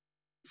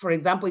 For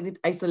example, is it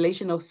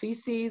isolation of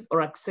feces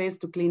or access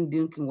to clean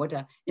drinking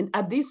water? And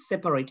are these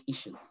separate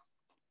issues?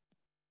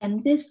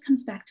 And this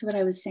comes back to what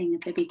I was saying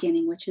at the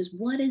beginning, which is,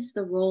 what is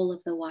the role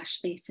of the wash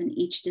space in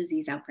each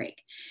disease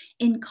outbreak?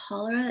 In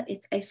cholera,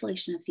 it's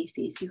isolation of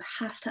feces. You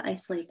have to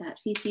isolate that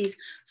feces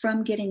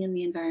from getting in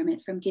the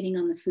environment, from getting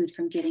on the food,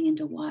 from getting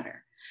into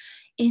water.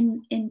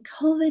 In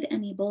COVID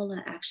and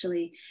Ebola,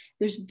 actually,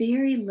 there's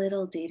very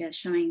little data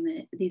showing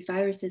that these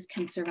viruses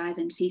can survive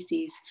in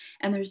feces,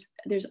 and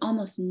there's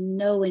almost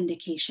no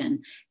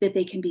indication that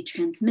they can be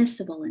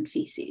transmissible in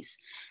feces.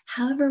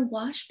 However,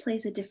 WASH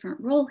plays a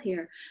different role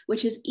here,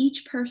 which is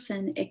each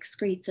person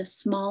excretes a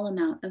small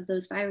amount of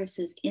those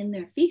viruses in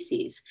their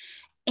feces.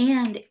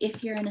 And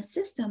if you're in a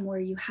system where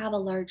you have a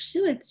large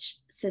sewage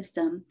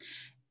system,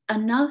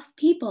 enough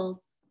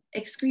people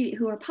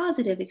who are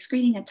positive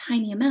excreting a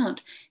tiny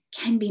amount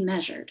can be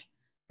measured,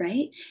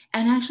 right?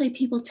 And actually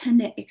people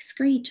tend to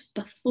excrete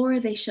before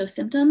they show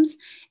symptoms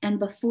and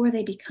before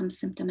they become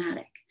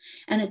symptomatic.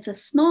 And it's a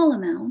small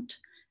amount,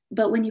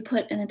 but when you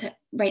put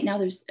right now,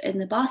 there's in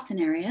the Boston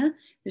area,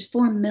 there's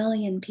 4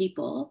 million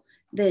people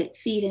that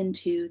feed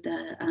into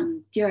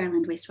the Deer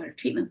Island wastewater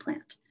treatment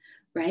plant,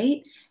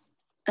 right?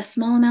 A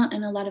small amount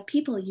in a lot of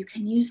people, you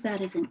can use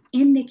that as an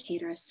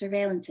indicator, a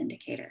surveillance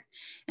indicator.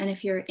 And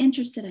if you're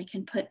interested, I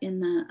can put in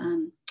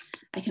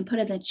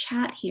the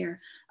chat here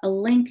a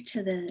link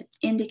to the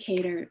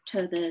indicator,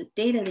 to the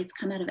data that's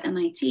come out of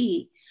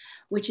MIT,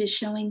 which is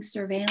showing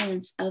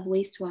surveillance of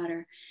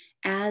wastewater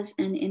as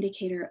an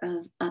indicator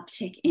of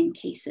uptick in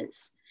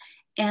cases.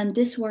 And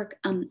this work,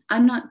 I'm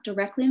not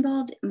directly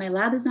involved, my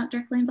lab is not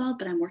directly involved,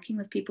 but I'm working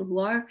with people who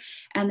are,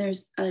 and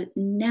there's a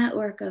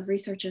network of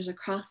researchers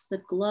across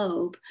the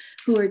globe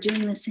who are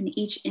doing this in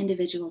each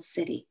individual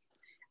city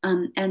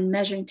and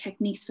measuring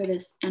techniques for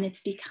this, and it's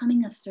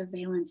becoming a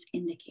surveillance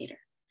indicator.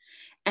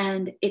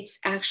 And it's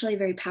actually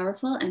very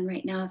powerful. And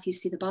right now, if you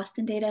see the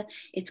Boston data,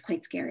 it's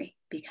quite scary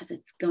because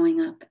it's going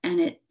up, and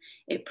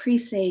it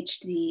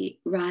presaged the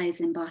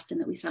rise in Boston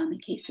that we saw in the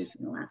cases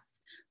in the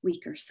last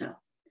week or so.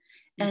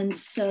 And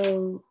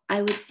so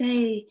I would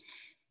say,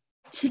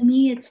 to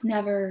me, it's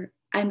never,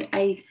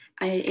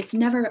 it's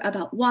never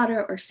about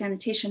water or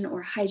sanitation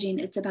or hygiene.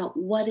 It's about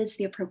what is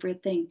the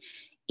appropriate thing.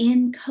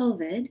 In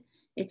COVID,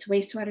 it's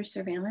wastewater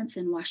surveillance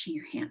and washing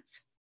your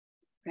hands,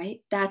 right?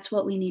 That's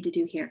what we need to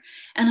do here.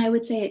 And I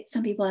would say,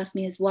 some people ask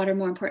me, is water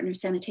more important or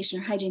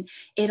sanitation or hygiene?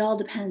 It all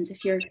depends.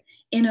 If you're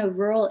in a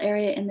rural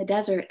area in the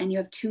desert and you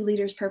have 2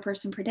 liters per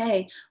person per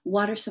day,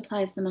 water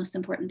supply is the most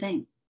important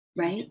thing.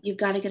 Right? You've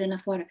got to get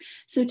enough water.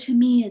 So to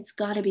me, it's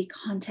got to be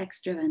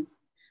context driven.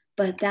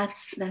 But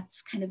that's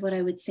kind of what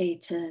I would say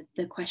to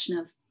the question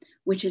of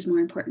which is more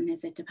important,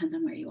 is it depends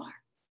on where you are.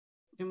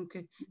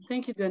 Okay,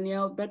 thank you,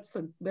 Danielle.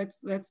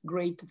 That's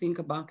great to think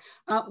about.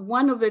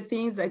 One of the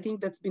things I think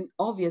that's been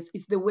obvious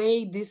is the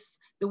way the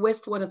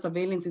wastewater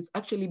surveillance is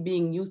actually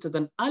being used as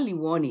an early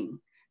warning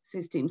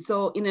system.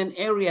 So in an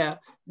area,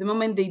 the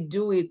moment they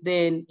do it,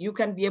 then you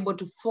can be able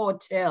to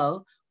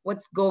foretell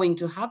what's going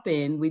to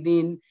happen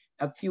within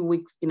a few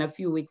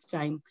weeks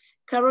time.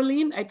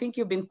 Caroline, I think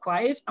you've been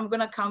quiet. I'm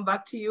gonna come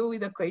back to you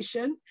with a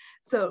question.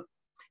 So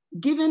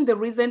given the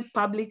recent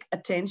public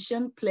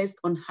attention placed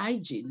on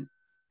hygiene,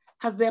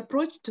 has the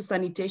approach to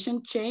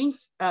sanitation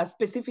changed,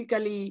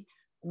 specifically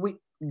with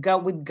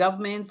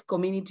governments,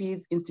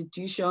 communities,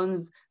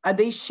 institutions? Are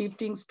they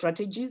shifting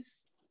strategies?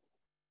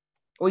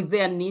 Or is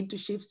there a need to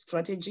shift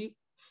strategy?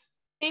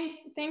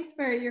 Thanks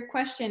for your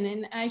question.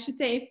 And I should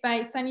say, if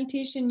by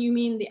sanitation you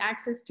mean the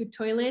access to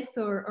toilets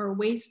or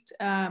waste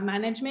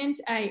management,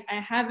 I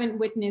haven't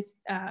witnessed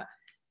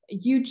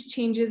huge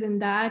changes in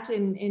that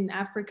in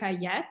Africa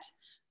yet.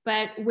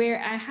 But where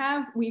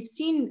we've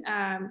seen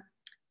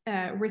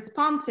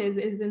responses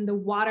is in the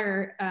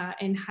water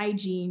and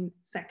hygiene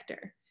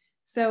sector.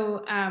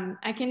 So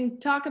I can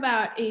talk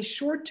about a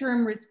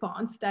short-term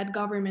response that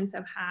governments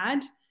have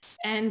had,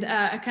 and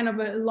a kind of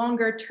a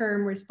longer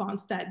term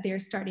response that they're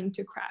starting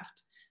to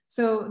craft.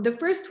 So the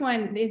first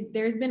one is,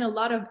 there's been a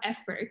lot of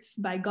efforts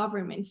by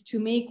governments to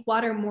make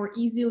water more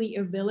easily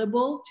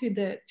available to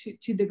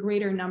the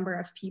greater number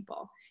of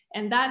people.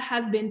 And that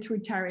has been through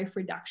tariff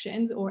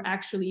reductions, or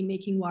actually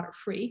making water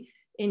free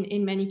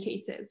in many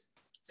cases.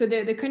 So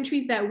the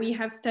countries that we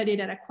have studied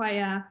at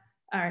Aquia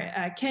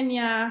are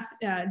Kenya,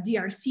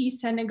 DRC,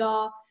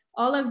 Senegal.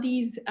 All of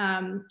these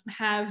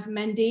have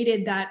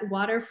mandated that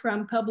water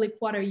from public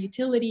water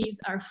utilities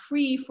are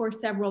free for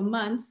several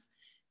months,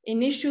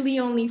 initially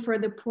only for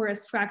the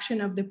poorest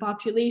fraction of the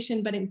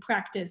population, but in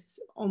practice,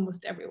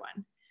 almost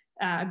everyone.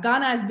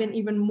 Ghana has been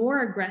even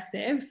more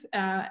aggressive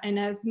and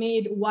has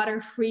made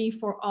water free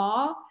for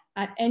all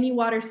at any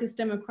water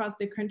system across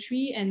the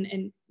country,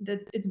 and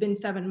it's been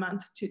 7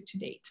 months to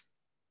date.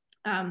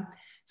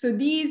 So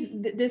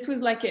this was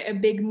like a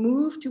big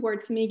move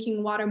towards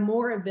making water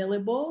more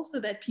available so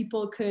that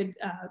people could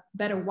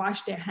better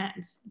wash their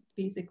hands,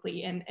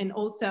 basically, and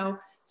also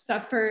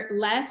suffer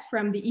less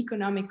from the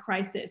economic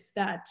crisis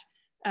that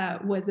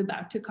was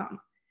about to come.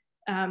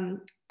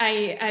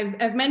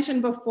 I've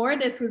mentioned before,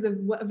 this was a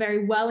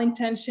very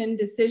well-intentioned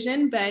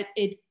decision, but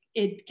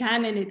it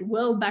can and it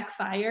will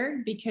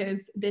backfire,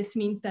 because this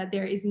means that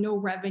there is no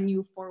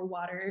revenue for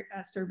water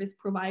service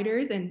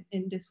providers, and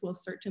this will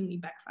certainly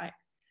backfire.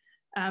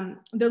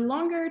 The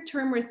longer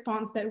term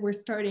response that we're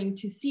starting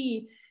to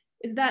see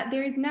is that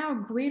there is now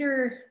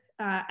greater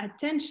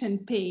attention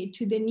paid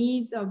to the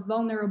needs of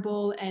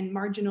vulnerable and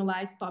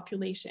marginalized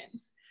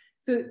populations.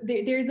 So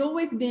there's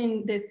always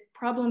been this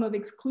problem of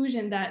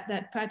exclusion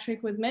that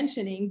Patrick was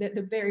mentioning, that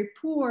the very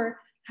poor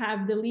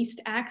have the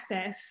least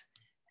access,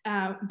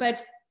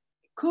 but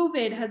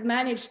COVID has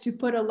managed to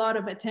put a lot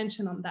of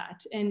attention on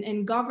that,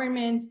 and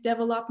governments,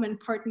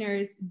 development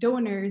partners,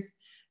 donors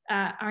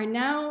are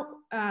now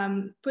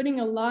putting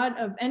a lot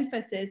of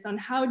emphasis on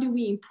how do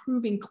we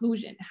improve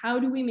inclusion? How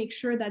do we make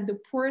sure that the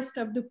poorest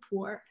of the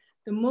poor,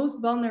 the most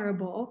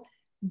vulnerable,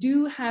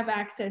 do have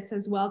access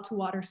as well to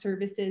water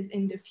services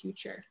in the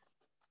future?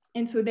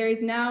 And so there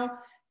is now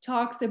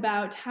talks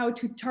about how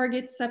to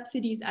target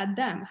subsidies at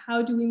them.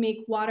 How do we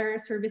make water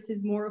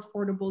services more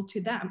affordable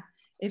to them?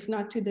 if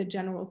not to the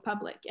general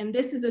public. And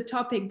this is a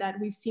topic that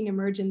we've seen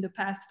emerge in the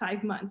past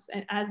 5 months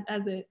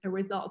as a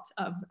result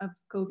of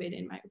COVID,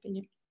 in my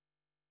opinion.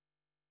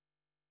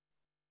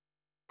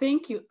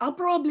 Thank you. I'll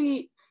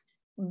probably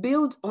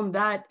build on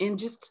that and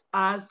just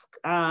ask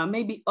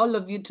maybe all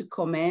of you to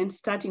comment,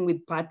 starting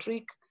with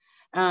Patrick.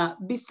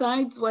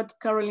 Besides what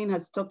Caroline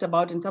has talked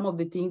about and some of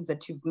the things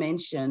that you've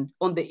mentioned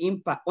on the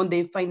impact, on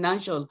the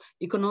financial,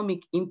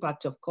 economic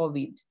impact of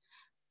COVID,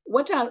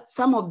 what are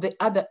some of the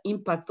other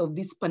impacts of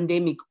this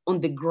pandemic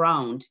on the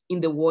ground in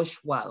the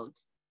WASH world?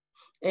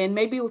 And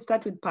maybe we'll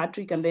start with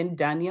Patrick and then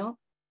Daniel.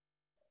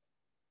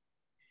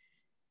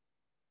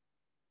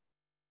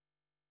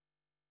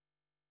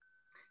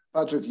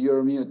 Patrick,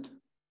 you're mute.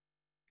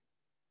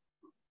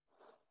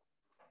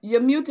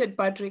 You're muted,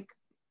 Patrick.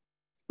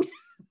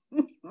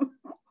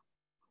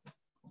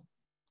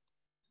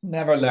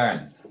 Never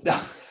learn.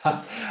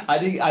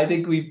 I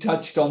think we've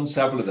touched on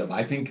several of them.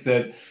 I think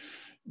that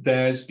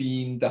there's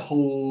been the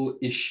whole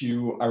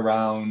issue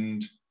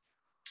around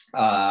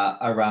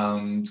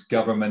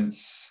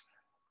governments,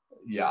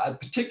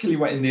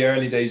 particularly in the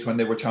early days when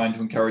they were trying to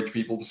encourage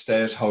people to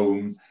stay at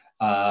home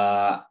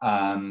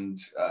and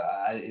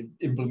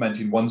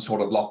implementing one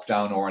sort of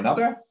lockdown or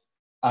another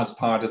as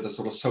part of the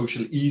sort of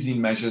social easing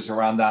measures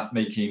around that,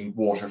 making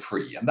water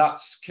free. And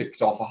that's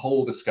kicked off a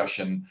whole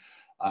discussion.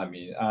 I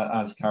mean,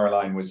 as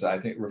Caroline was, I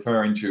think,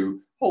 referring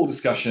to, whole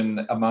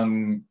discussion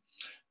among,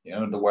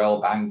 the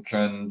World Bank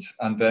and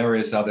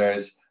various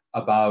others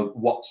about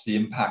what's the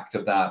impact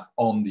of that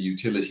on the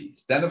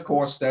utilities. Then, of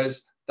course,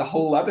 there's the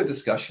whole other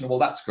discussion. Well,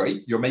 that's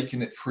great. You're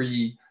making it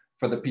free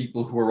for the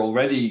people who are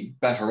already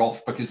better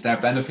off because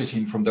they're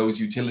benefiting from those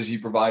utility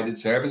provided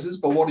services.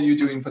 But what are you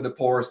doing for the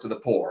poorest of the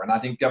poor? And I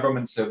think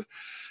governments have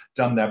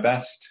done their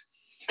best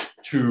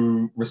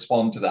to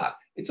respond to that.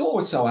 It's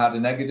also had a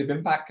negative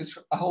impact because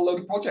a whole load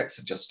of projects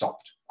have just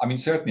stopped. I mean,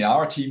 certainly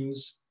our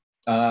teams,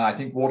 I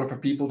think Water for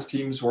People's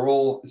teams were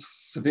all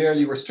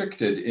severely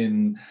restricted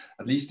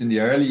at least in the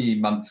early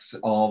months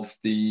of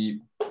the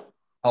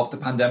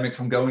pandemic,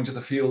 from going to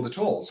the field at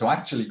all. So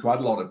actually quite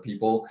a lot of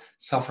people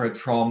suffered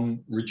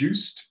from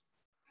reduced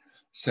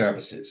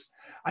services.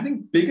 I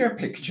think bigger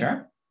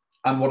picture,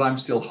 and what I'm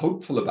still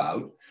hopeful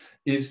about,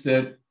 is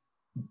that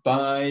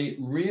by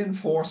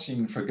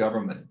reinforcing for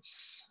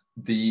governments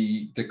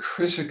the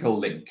critical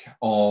link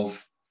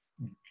of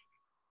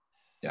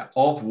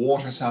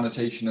water,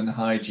 sanitation and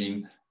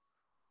hygiene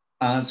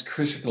as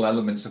critical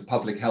elements of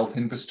public health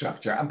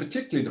infrastructure, and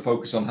particularly the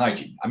focus on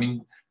hygiene. I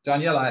mean,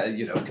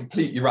 Daniela,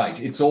 completely right.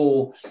 It's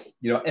all,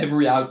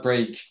 every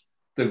outbreak,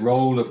 the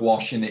role of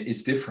WASH in it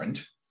is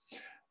different.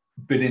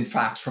 But in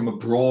fact, from a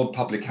broad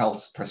public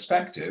health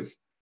perspective,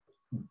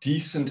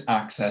 decent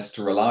access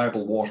to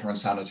reliable water and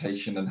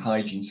sanitation and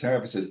hygiene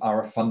services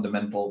are a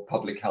fundamental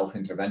public health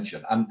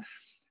intervention. And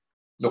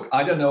look,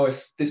 I don't know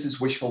if this is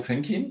wishful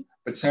thinking,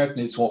 but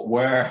certainly it's what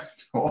we're,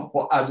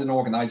 as an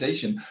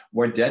organization,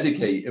 we're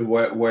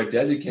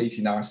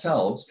dedicating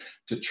ourselves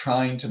to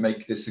trying to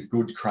make this a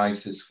good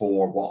crisis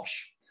for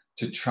WASH,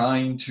 to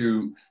trying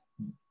to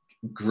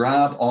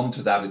grab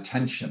onto that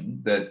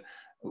attention that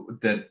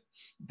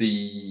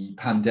the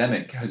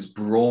pandemic has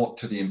brought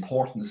to the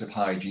importance of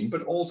hygiene,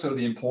 but also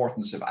the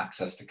importance of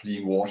access to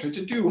clean water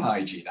to do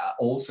hygiene,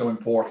 also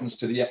importance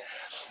to the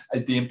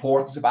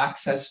importance of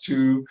access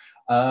to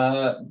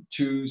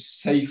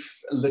safe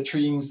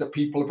latrines that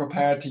people are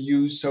prepared to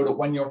use, so that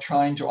when you're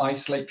trying to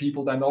isolate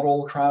people, they're not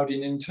all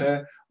crowding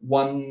into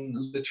one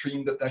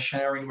latrine that they're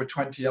sharing with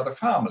 20 other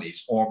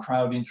families, or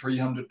crowding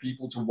 300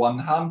 people to one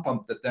hand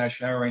pump that they're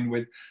sharing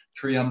with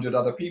 300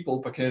 other people,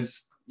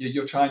 because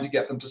you're trying to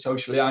get them to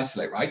socially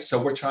isolate, right? So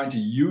we're trying to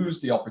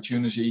use the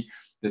opportunity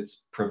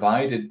that's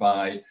provided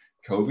by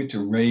COVID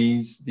to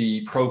raise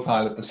the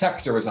profile of the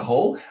sector as a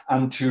whole,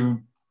 and to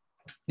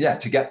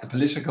get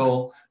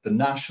the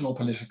national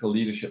political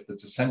leadership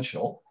that's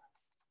essential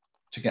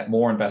to get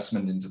more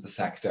investment into the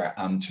sector,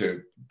 and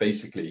to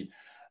basically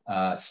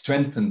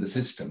strengthen the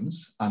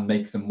systems and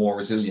make them more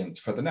resilient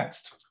for the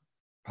next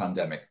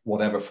pandemic,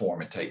 whatever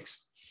form it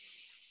takes.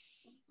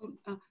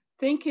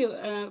 Thank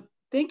you.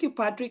 Thank you,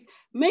 Patrick.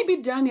 Maybe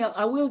Daniel,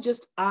 I will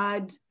just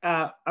add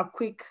a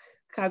quick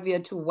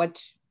caveat to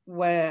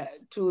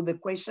the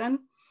question.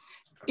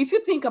 If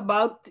you think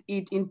about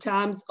it in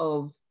terms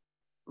of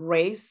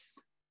race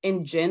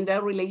and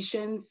gender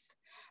relations,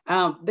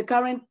 the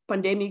current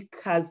pandemic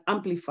has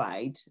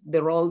amplified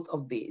the roles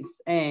of this.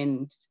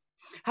 And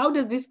how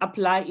does this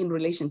apply in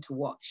relation to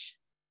WASH?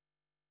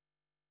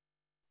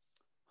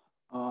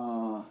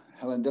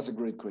 Helen, that's a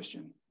great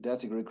question.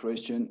 That's a great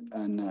question,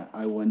 and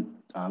I would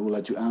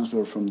like to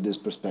answer from this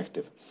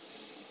perspective.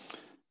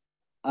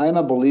 I'm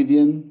a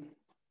Bolivian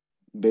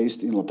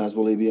based in La Paz,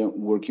 Bolivia,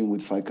 working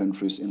with 5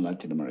 countries in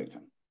Latin America.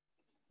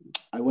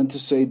 I want to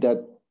say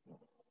that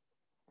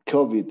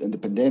COVID and the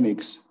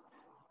pandemics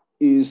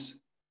is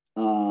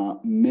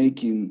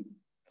making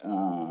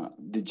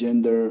the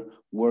gender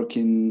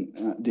working,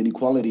 the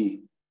inequality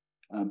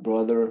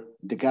broader.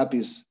 The gap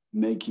is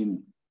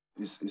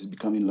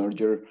becoming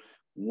larger.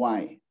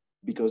 Why?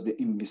 Because the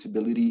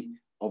invisibility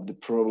of the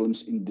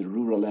problems in the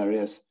rural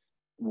areas,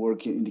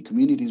 working in the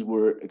communities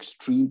where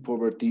extreme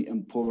poverty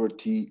and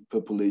poverty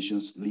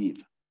populations live.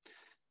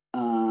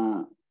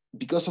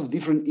 Because of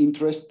different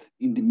interest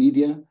in the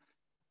media,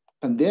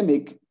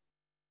 pandemic,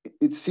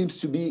 it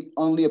seems to be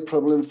only a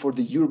problem for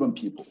the urban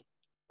people,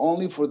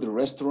 only for the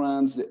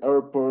restaurants, the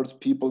airports.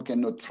 People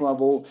cannot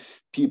travel,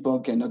 people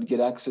cannot get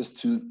access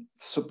to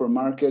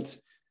supermarkets,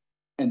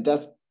 and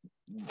that's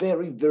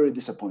very, very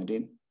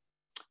disappointing.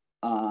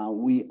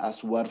 We,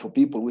 as Water for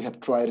People, we have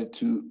tried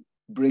to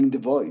bring the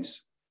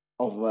voice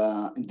of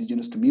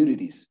indigenous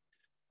communities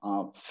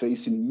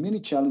facing many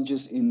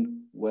challenges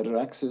in water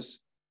access,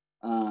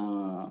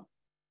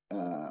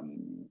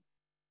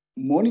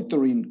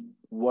 monitoring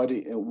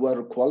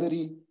water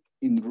quality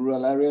in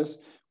rural areas.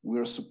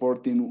 We're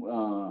supporting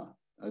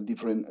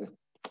different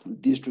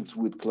districts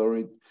with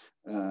chloride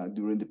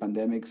during the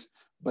pandemics.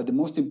 But the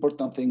most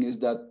important thing is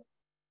that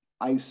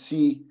I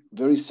see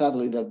very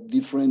sadly that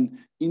different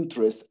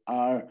interests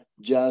are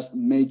just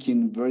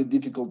making very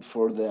difficult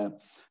for the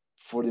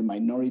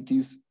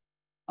minorities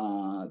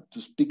to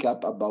speak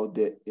up about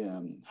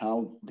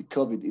how the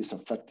COVID is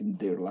affecting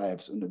their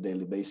lives on a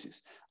daily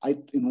basis.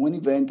 In one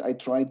event, I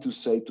tried to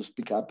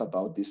speak up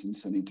about this.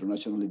 It's an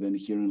international event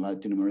here in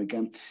Latin America.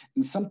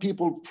 And some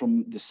people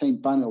from the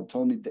same panel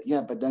told me that,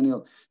 yeah, but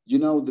Daniel, you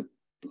know, the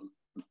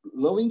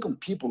low-income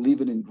people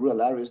living in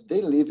rural areas,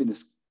 they live in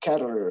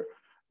scattered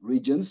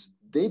regions.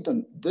 They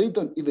don't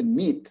even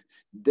meet.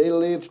 They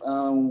live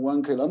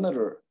 1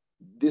 kilometer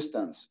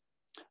distance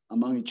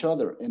among each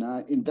other,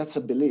 and that's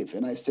a belief.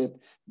 And I said,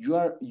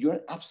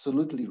 you're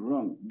absolutely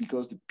wrong,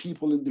 because the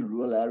people in the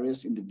rural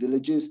areas, in the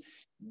villages,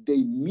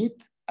 they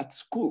meet at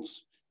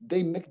schools.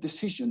 They make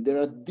decisions.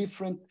 There are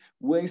different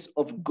ways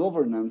of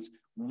governance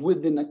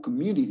within a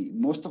community.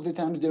 Most of the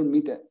time they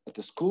meet at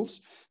the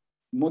schools.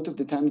 Most of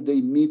the time they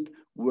meet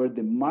where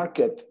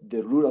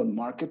the rural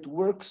market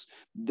works.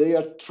 They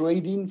are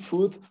trading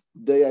food,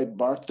 they are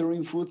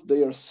bartering food,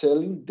 they are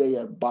selling, they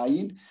are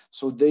buying.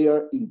 So they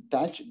are in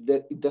touch.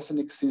 It doesn't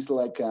exist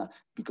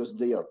because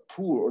they are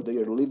poor or they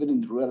are living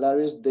in the rural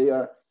areas, they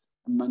are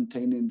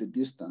maintaining the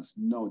distance.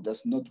 No,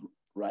 that's not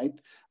right.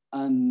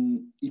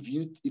 And if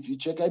you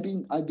check, I've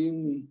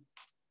been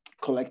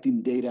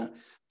collecting data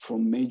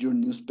from major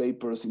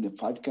newspapers in the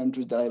 5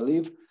 countries that I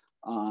live.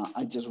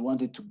 I just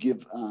wanted to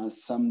give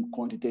some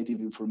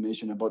quantitative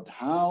information about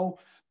how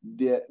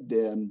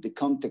the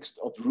context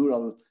of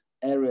rural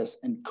areas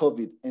and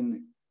COVID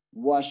and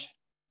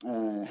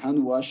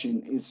hand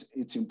washing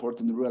it's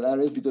important in rural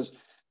areas, because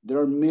there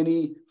are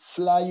many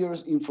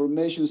flyers,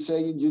 information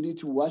saying you need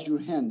to wash your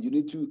hand, you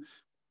need to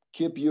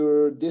keep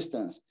your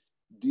distance.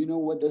 Do you know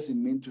what does it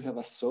mean to have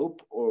a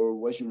soap or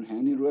wash your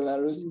hand in rural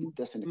areas? It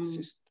doesn't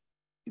exist.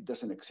 It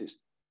doesn't exist.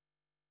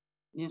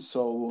 Yeah.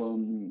 So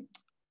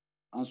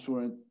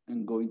answering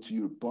and going to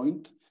your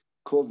point,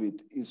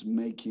 COVID is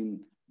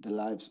making the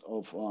lives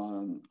of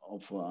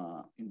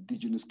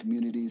indigenous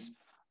communities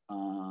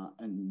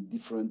and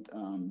different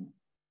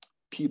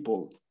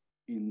people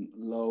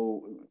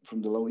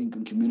from the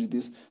low-income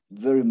communities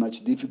very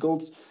much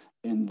difficult,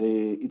 and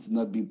it's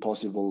not been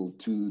possible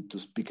to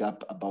speak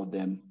up about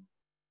them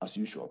as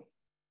usual.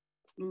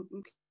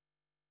 Okay.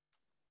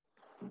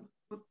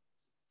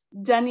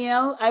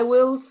 Danielle, I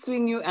will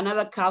swing you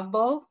another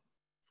curveball.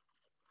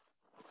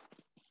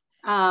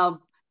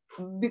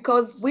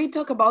 Because we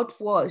talk about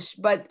WASH,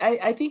 but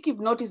I think you've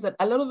noticed that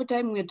a lot of the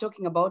time we're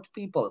talking about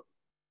people.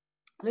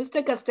 Let's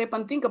take a step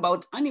and think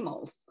about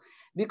animals,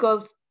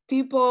 because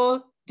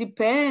people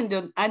depend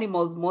on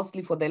animals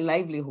mostly for their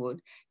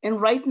livelihood. And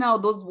right now,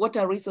 those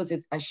water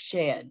resources are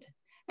shared.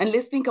 And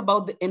let's think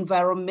about the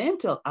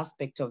environmental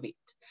aspect of it.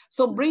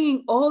 So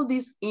bringing all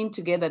this in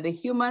together, the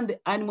human, the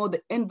animal,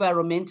 the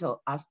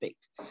environmental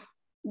aspect.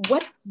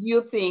 What do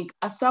you think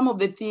are some of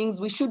the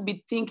things we should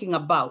be thinking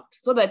about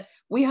so that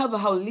we have a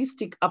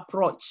holistic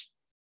approach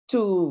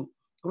to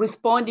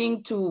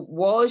responding to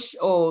WASH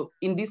or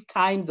in these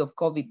times of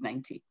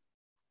COVID-19?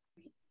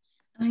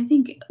 I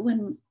think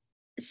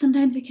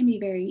sometimes it can be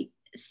very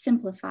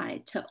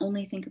simplified to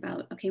only think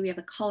about, okay, we have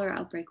a cholera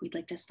outbreak, we'd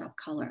like to stop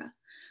cholera,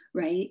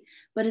 right?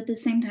 But at the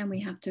same time,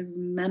 we have to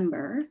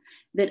remember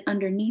that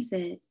underneath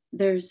it,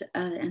 there's,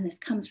 and this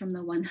comes from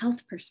the One Health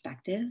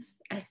perspective,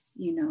 as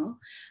you know,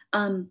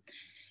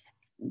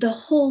 the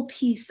whole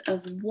piece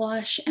of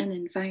WASH and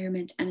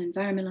environment and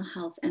environmental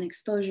health and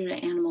exposure to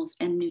animals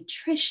and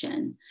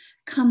nutrition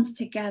comes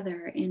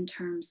together in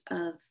terms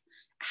of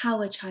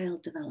how a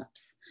child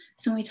develops.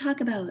 So when we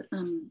talk about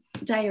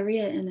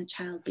diarrhea in a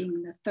child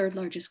being the 3rd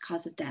largest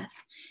cause of death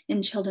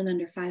in children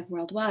under 5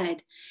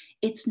 worldwide,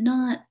 it's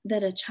not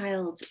that a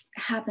child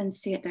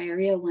happens to get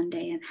diarrhea one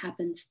day and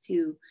happens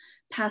to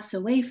pass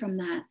away from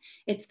that.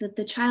 It's that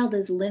the child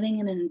is living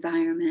in an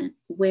environment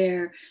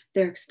where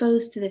they're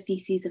exposed to the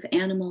feces of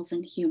animals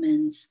and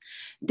humans.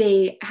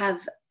 They have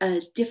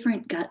a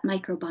different gut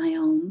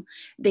microbiome.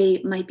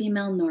 They might be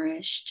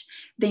malnourished.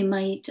 They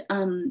might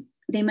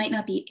they might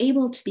not be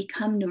able to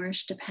become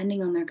nourished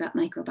depending on their gut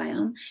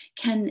microbiome.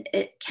 Can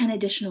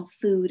additional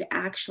food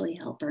actually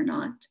help or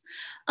not?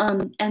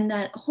 And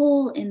that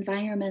whole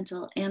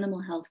environmental animal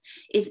health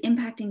is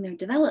impacting their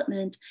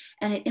development,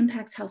 and it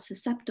impacts how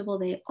susceptible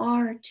they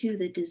are to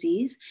the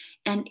disease,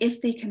 and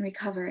if they can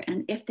recover.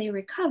 And if they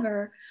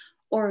recover,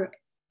 or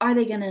are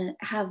they going to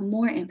have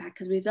more impact?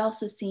 Because we've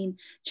also seen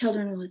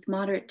children with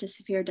moderate to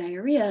severe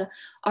diarrhea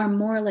are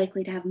more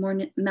likely to have more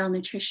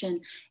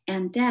malnutrition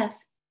and death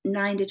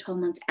 9 to 12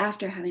 months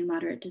after having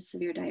moderate to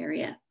severe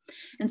diarrhea.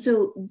 And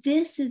so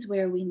this is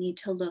where we need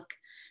to look.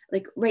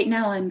 Like right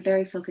now, I'm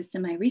very focused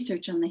in my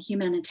research on the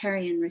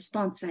humanitarian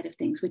response side of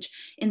things, which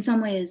in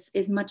some ways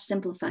is much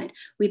simplified.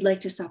 We'd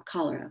like to stop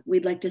cholera.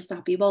 We'd like to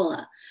stop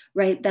Ebola,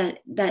 right?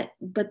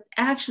 But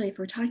actually, if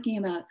we're talking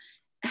about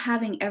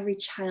having every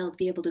child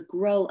be able to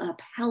grow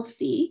up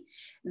healthy,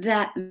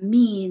 that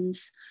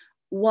means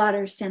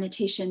water,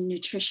 sanitation,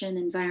 nutrition,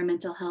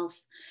 environmental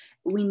health.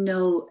 We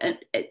know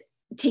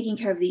taking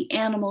care of the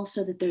animals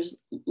so that there's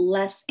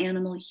less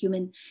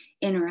animal-human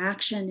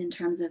interaction in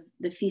terms of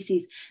the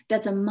feces.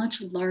 That's a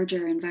much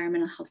larger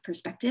environmental health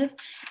perspective,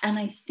 and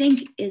I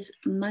think is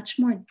much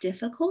more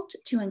difficult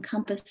to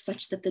encompass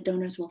such that the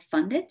donors will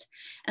fund it.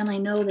 And I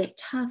know that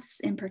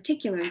Tufts in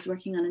particular is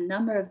working on a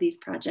number of these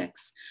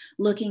projects,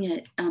 looking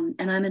at, and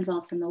I'm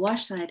involved from the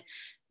WASH side,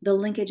 the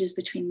linkages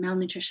between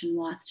malnutrition,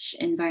 WASH,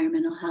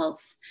 environmental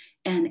health,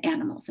 and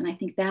animals. And I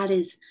think that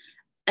is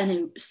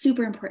a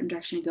super important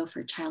direction to go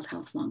for child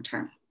health long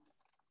term.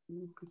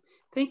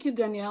 Thank you,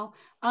 Danielle.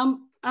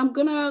 I'm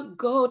gonna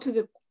go to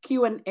the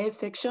Q&A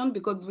section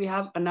because we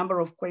have a number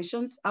of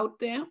questions out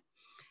there.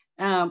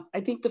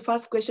 I think the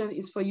first question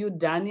is for you,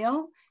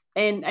 Daniel,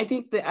 and I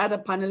think the other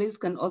panelists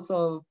can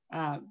also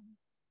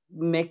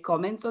make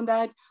comments on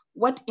that.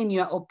 What, in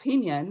your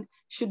opinion,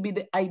 should be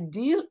the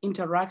ideal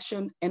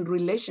interaction and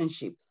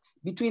relationship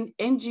between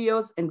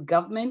NGOs and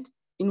government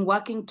in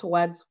working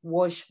towards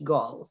WASH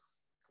goals?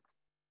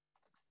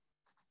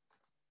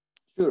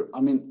 Sure.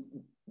 I mean,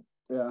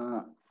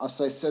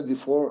 as I said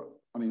before,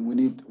 I mean,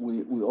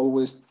 we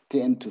always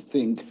tend to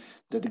think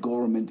that the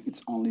government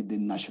is only the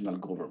national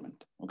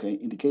government. Okay.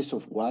 In the case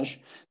of WASH,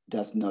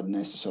 that's not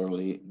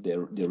necessarily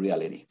the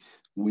reality.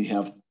 We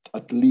have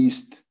at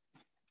least,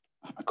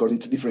 according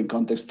to different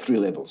contexts, 3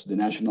 levels: the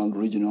national,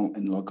 regional,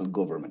 and local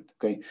government.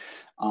 Okay.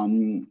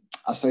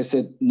 As I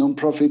said,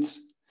 nonprofits'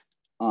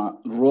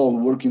 role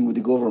working with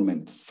the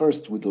government,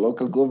 first with the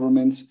local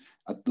governments,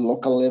 at the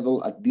local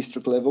level, at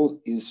district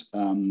level, is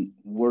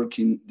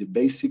working the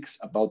basics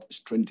about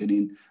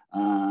strengthening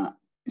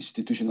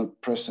institutional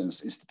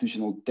presence,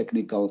 institutional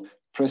technical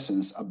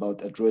presence,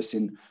 about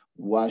addressing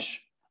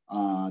WASH,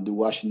 the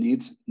WASH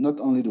needs, not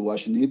only the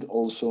WASH need,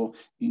 also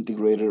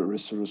integrated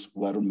resource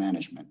water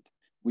management,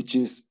 which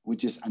is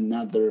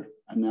another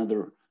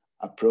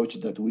approach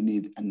that we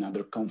need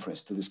another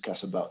conference to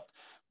discuss about.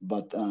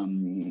 But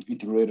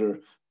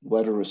integrated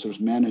water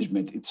resource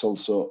management, it's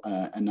also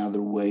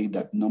another way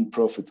that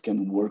nonprofits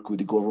can work with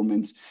the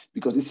governments,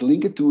 because it's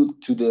linked to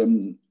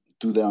the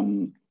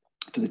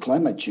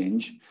climate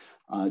change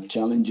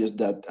challenges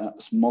that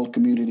small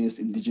communities,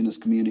 indigenous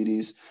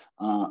communities,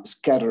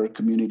 scattered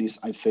communities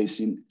are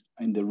facing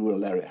in the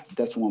rural area.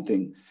 That's one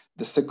thing.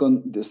 The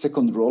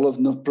second role of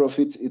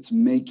nonprofits, it's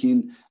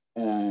making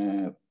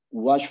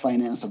WASH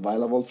finance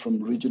available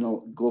from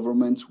regional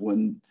governments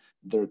when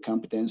their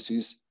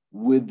competencies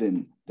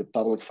within the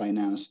public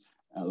finance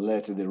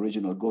led the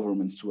regional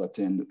governments to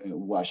attend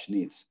WASH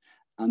needs.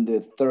 And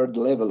the third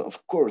level,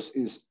 of course,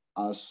 is,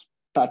 as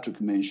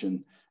Patrick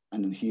mentioned,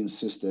 and he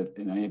insisted,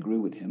 and I agree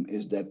with him,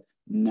 is that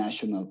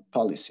national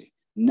policy.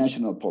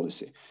 National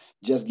policy.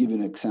 Just give you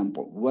an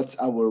example. What's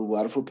our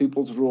Water for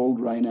People's role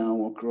right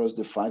now across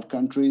the 5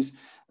 countries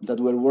that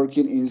we're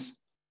working is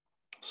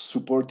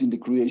supporting the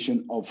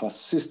creation of a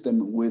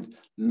system with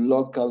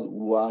local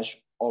WASH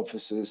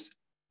offices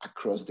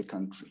across the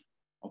country,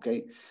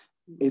 okay?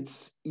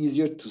 It's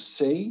easier to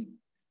say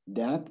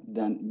that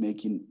than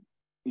making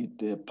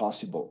it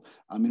possible.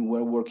 I mean,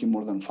 we're working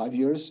more than 5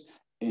 years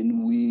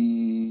and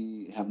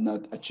we have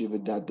not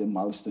achieved that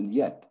milestone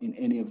yet in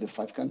any of the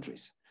 5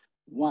 countries.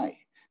 Why?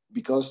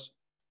 Because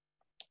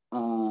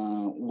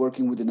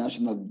working with the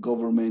national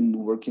government,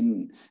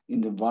 working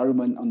in the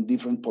environment on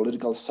different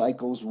political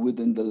cycles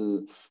within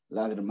the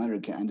Latin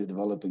America and the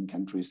developing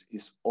countries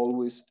is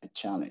always a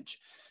challenge.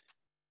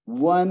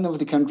 One of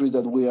the countries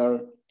that we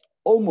are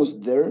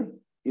almost there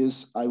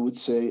is, I would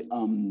say,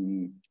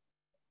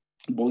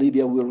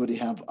 Bolivia. We already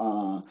have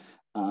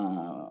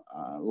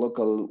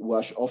local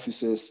WASH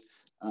offices.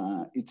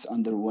 It's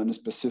under one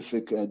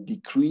specific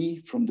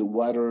decree from the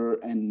Water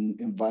and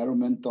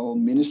Environmental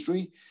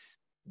Ministry,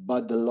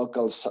 but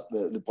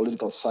the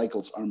political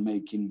cycles are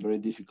making very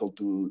difficult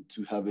to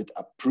have it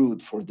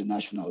approved for the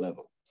national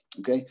level,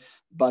 okay?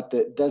 But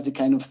that's the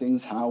kind of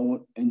things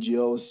how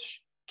NGOs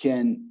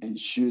can and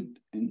should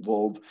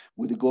involve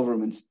with the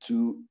governments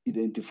to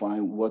identify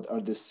what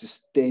are the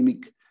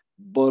systemic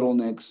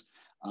bottlenecks,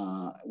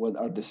 what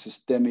are the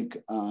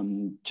systemic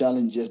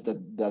challenges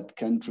that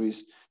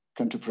countries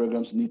country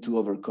programs need to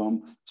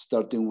overcome,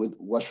 starting with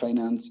WASH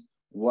finance,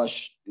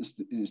 WASH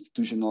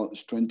institutional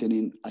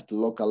strengthening at the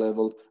local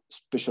level,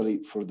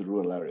 especially for the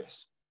rural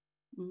areas.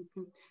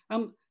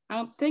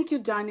 Thank you,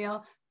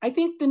 Daniel. I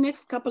think the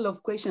next couple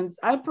of questions,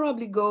 I'll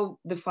probably go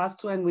the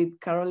first one with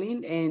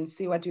Caroline and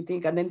see what you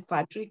think, and then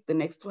Patrick, the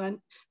next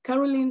one.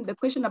 Caroline, the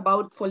question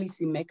about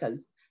policymakers.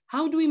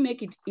 How do we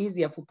make it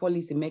easier for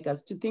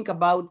policymakers to think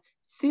about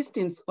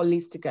systems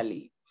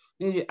holistically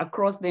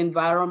across the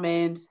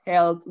environment,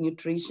 health,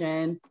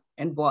 nutrition,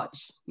 and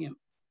WASH? Yeah.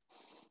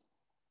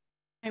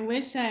 I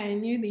wish I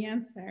knew the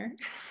answer.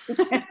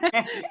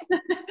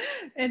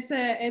 It's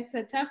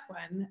a tough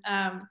one.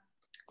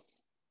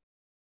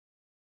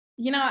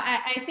 You know,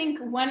 I think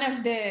one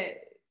of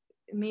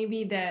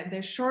maybe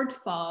the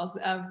shortfalls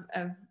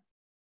of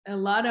a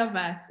lot of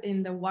us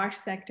in the WASH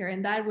sector,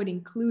 and that would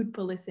include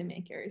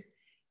policymakers,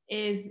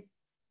 is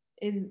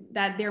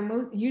that they're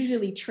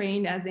usually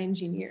trained as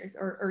engineers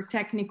or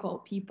technical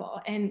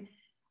people. And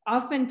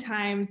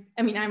oftentimes,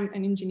 I mean, I'm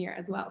an engineer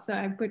as well, so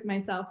I put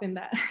myself in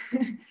that.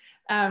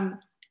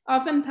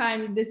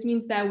 Oftentimes, this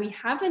means that we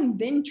haven't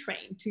been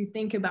trained to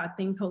think about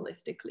things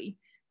holistically.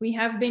 We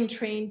have been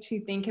trained to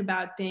think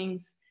about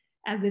things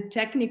as a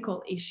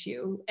technical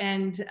issue.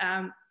 And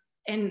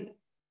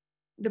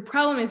the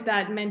problem is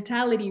that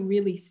mentality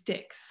really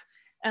sticks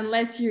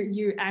unless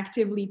you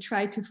actively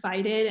try to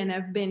fight it and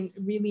have been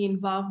really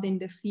involved in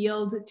the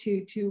field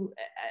to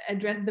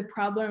address the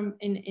problem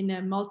in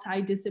a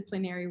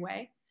multidisciplinary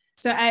way.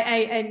 So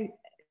I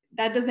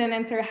that doesn't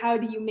answer how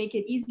do you make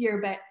it easier,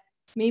 but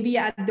maybe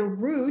at the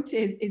root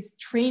is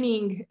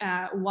training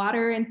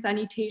water and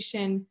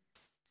sanitation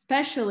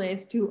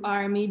specialists who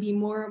are maybe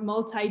more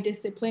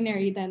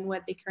multidisciplinary than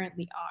what they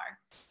currently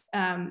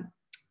are.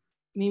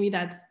 Maybe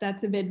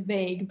that's a bit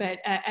vague, but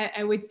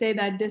I would say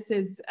that this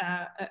is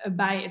a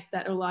bias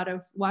that a lot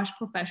of WASH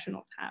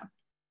professionals have.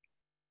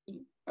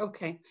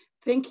 Okay,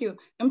 thank you.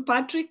 And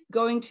Patrick,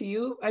 going to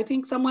you, I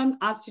think someone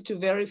asked you to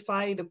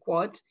verify the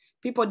quote,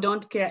 people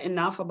don't care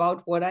enough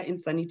about water and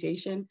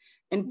sanitation,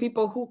 and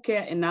people who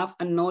care enough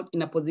are not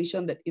in a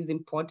position that is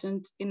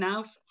important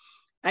enough.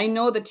 I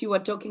know that you were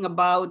talking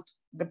about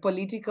the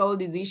political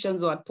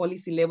decisions or at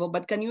policy level,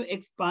 but can you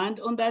expand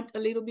on that a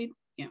little bit?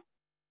 Yeah.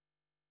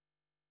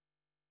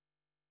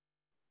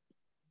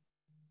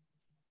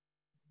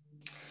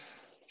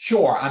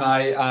 Sure, and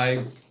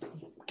I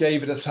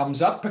gave it a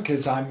thumbs up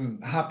because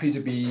I'm happy to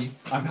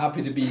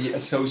be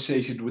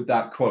associated with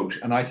that quote.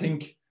 And I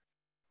think,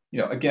 you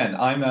know, again,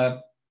 I'm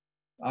a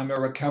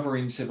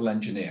recovering civil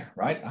engineer,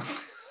 right?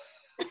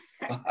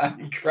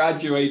 I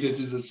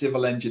graduated as a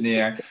civil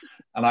engineer,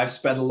 and I've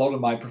spent a lot of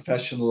my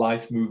professional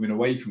life moving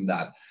away from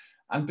that,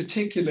 and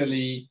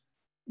particularly,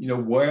 you know,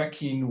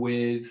 working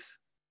with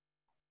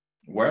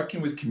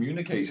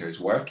communicators,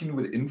 working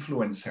with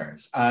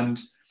influencers. And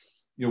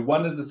you know,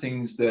 one of the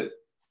things that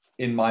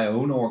in my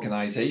own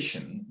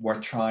organization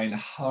we're trying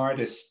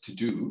hardest to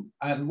do,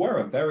 and we're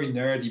a very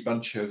nerdy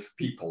bunch of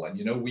people, and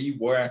you know, we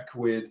work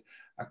with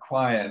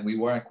Acquire and we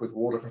work with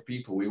Water for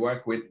People, we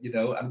work with, you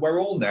know, and we're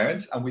all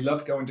nerds and we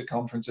love going to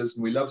conferences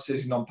and we love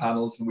sitting on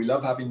panels and we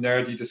love having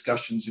nerdy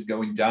discussions and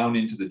going down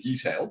into the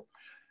detail.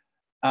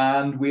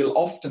 And we'll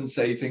often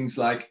say things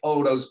like,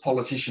 oh, those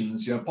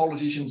politicians, you know,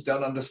 politicians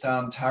don't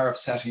understand tariff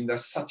setting, they're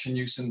such a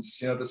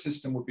nuisance, you know, the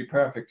system would be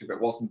perfect if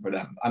it wasn't for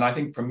them. And I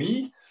think for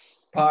me,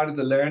 part of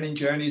the learning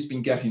journey has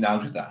been getting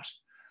out of that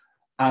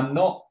and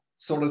not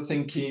sort of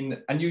thinking,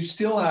 and you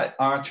still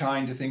are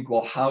trying to think,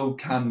 well, how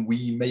can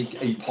we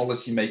make a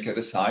policymaker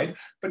decide?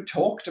 But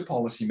talk to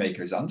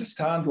policymakers,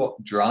 understand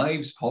what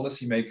drives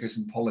policymakers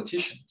and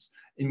politicians,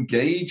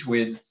 engage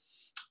with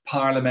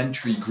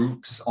parliamentary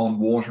groups on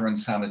water and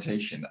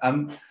sanitation.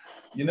 And,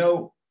 you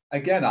know,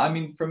 again, I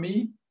mean, for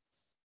me,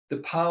 the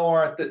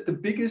power, the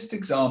biggest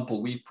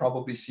example we've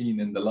probably seen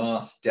in the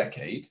last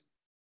decade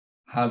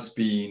has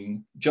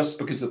been, just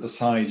because of the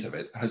size of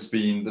it, has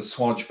been the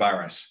Swachh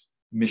Bharat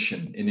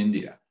mission in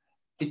India.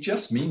 It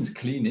just means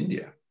clean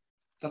India.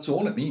 That's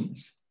all it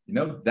means. You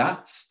know,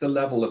 that's the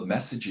level of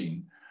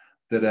messaging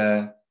that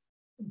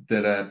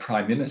a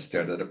prime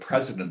minister, that a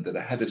president, that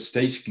a head of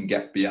state can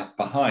get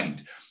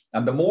behind.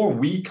 And the more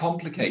we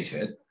complicate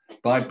it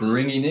by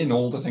bringing in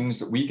all the things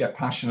that we get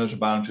passionate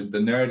about and the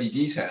nerdy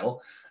detail,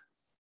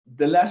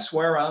 the less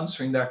we're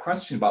answering their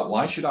question about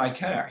why should I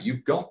care?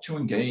 You've got to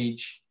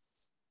engage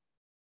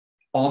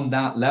on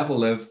that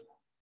level of,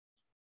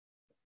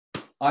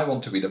 I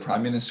want to be the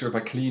prime minister of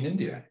a clean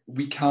India.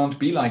 We can't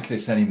be like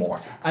this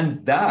anymore.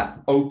 And that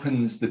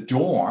opens the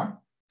door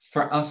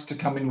for us to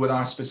come in with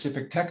our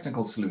specific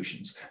technical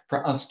solutions,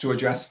 for us to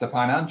address the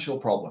financial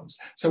problems.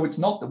 So it's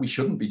not that we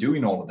shouldn't be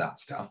doing all of that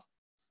stuff,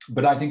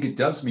 but I think it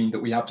does mean that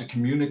we have to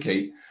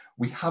communicate.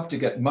 We have to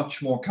get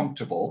much more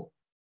comfortable,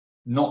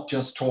 not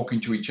just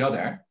talking to each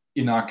other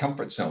in our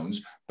comfort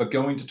zones, but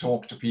going to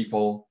talk to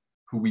people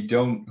who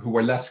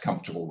we're less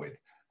comfortable with.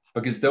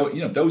 Because though,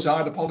 you know, those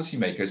are the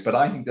policymakers, but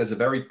I think there's a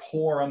very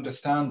poor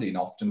understanding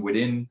often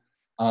within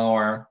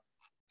our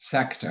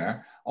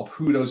sector of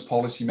who those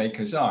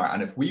policymakers are.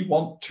 And if we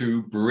want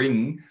to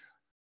bring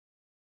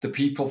the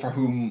people for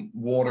whom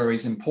water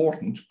is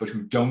important, but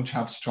who don't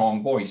have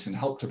strong voice, and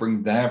help to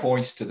bring their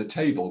voice to the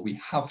table. We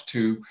have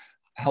to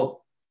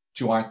help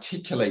to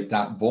articulate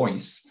that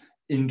voice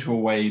into a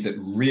way that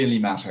really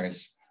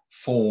matters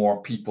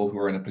for people who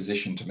are in a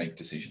position to make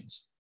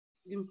decisions.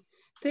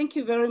 Thank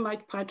you very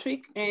much,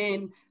 Patrick.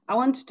 And I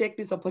want to take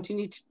this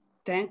opportunity to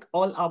thank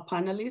all our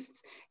panelists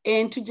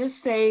and to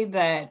just say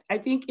that I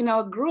think in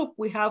our group,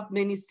 we have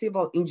many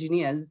civil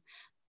engineers.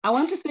 I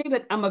want to say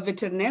that I'm a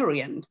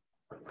veterinarian.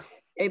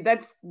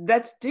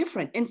 That's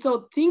different. And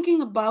so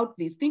thinking about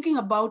this, thinking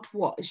about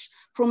WASH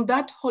from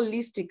that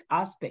holistic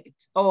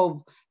aspect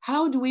of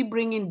how do we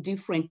bring in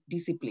different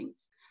disciplines?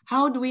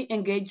 How do we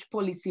engage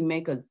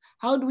policymakers?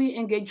 How do we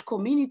engage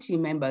community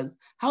members?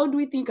 How do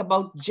we think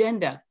about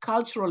gender,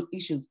 cultural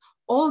issues,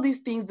 all these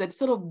things that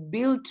sort of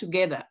build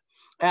together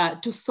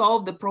to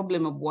solve the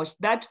problem of WASH,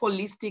 that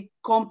holistic,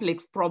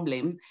 complex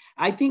problem?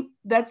 I think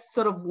that's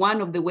sort of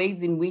one of the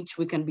ways in which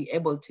we can be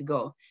able to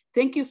go.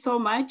 Thank you so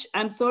much.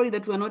 I'm sorry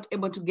that we're not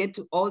able to get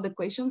to all the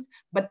questions,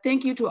 but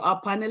thank you to our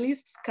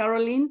panelists,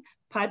 Caroline,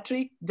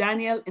 Patrick,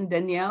 Daniel, and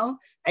Danielle.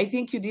 I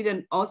think you did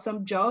an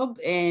awesome job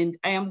and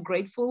I am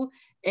grateful.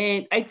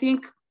 And I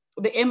think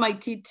the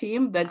MIT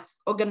team that's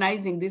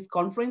organizing this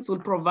conference will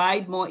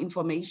provide more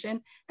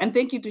information. And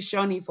thank you to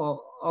Shani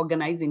for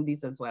organizing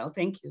this as well.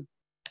 Thank you.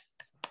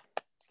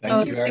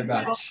 Thank you very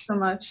much. much. So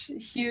much.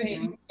 Huge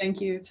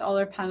thank you to all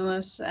our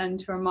panelists and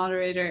to our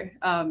moderator.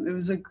 It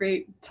was a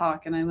great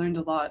talk and I learned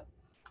a lot.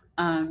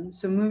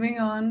 So moving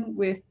on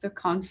with the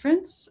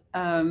conference,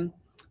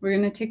 we're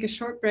going to take a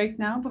short break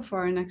now before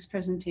our next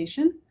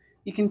presentation.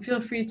 You can feel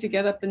free to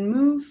get up and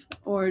move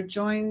or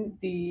join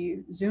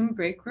the Zoom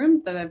break room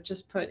that I've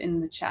just put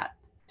in the chat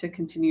to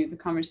continue the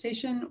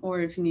conversation, or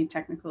if you need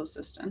technical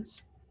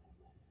assistance.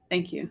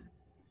 Thank you.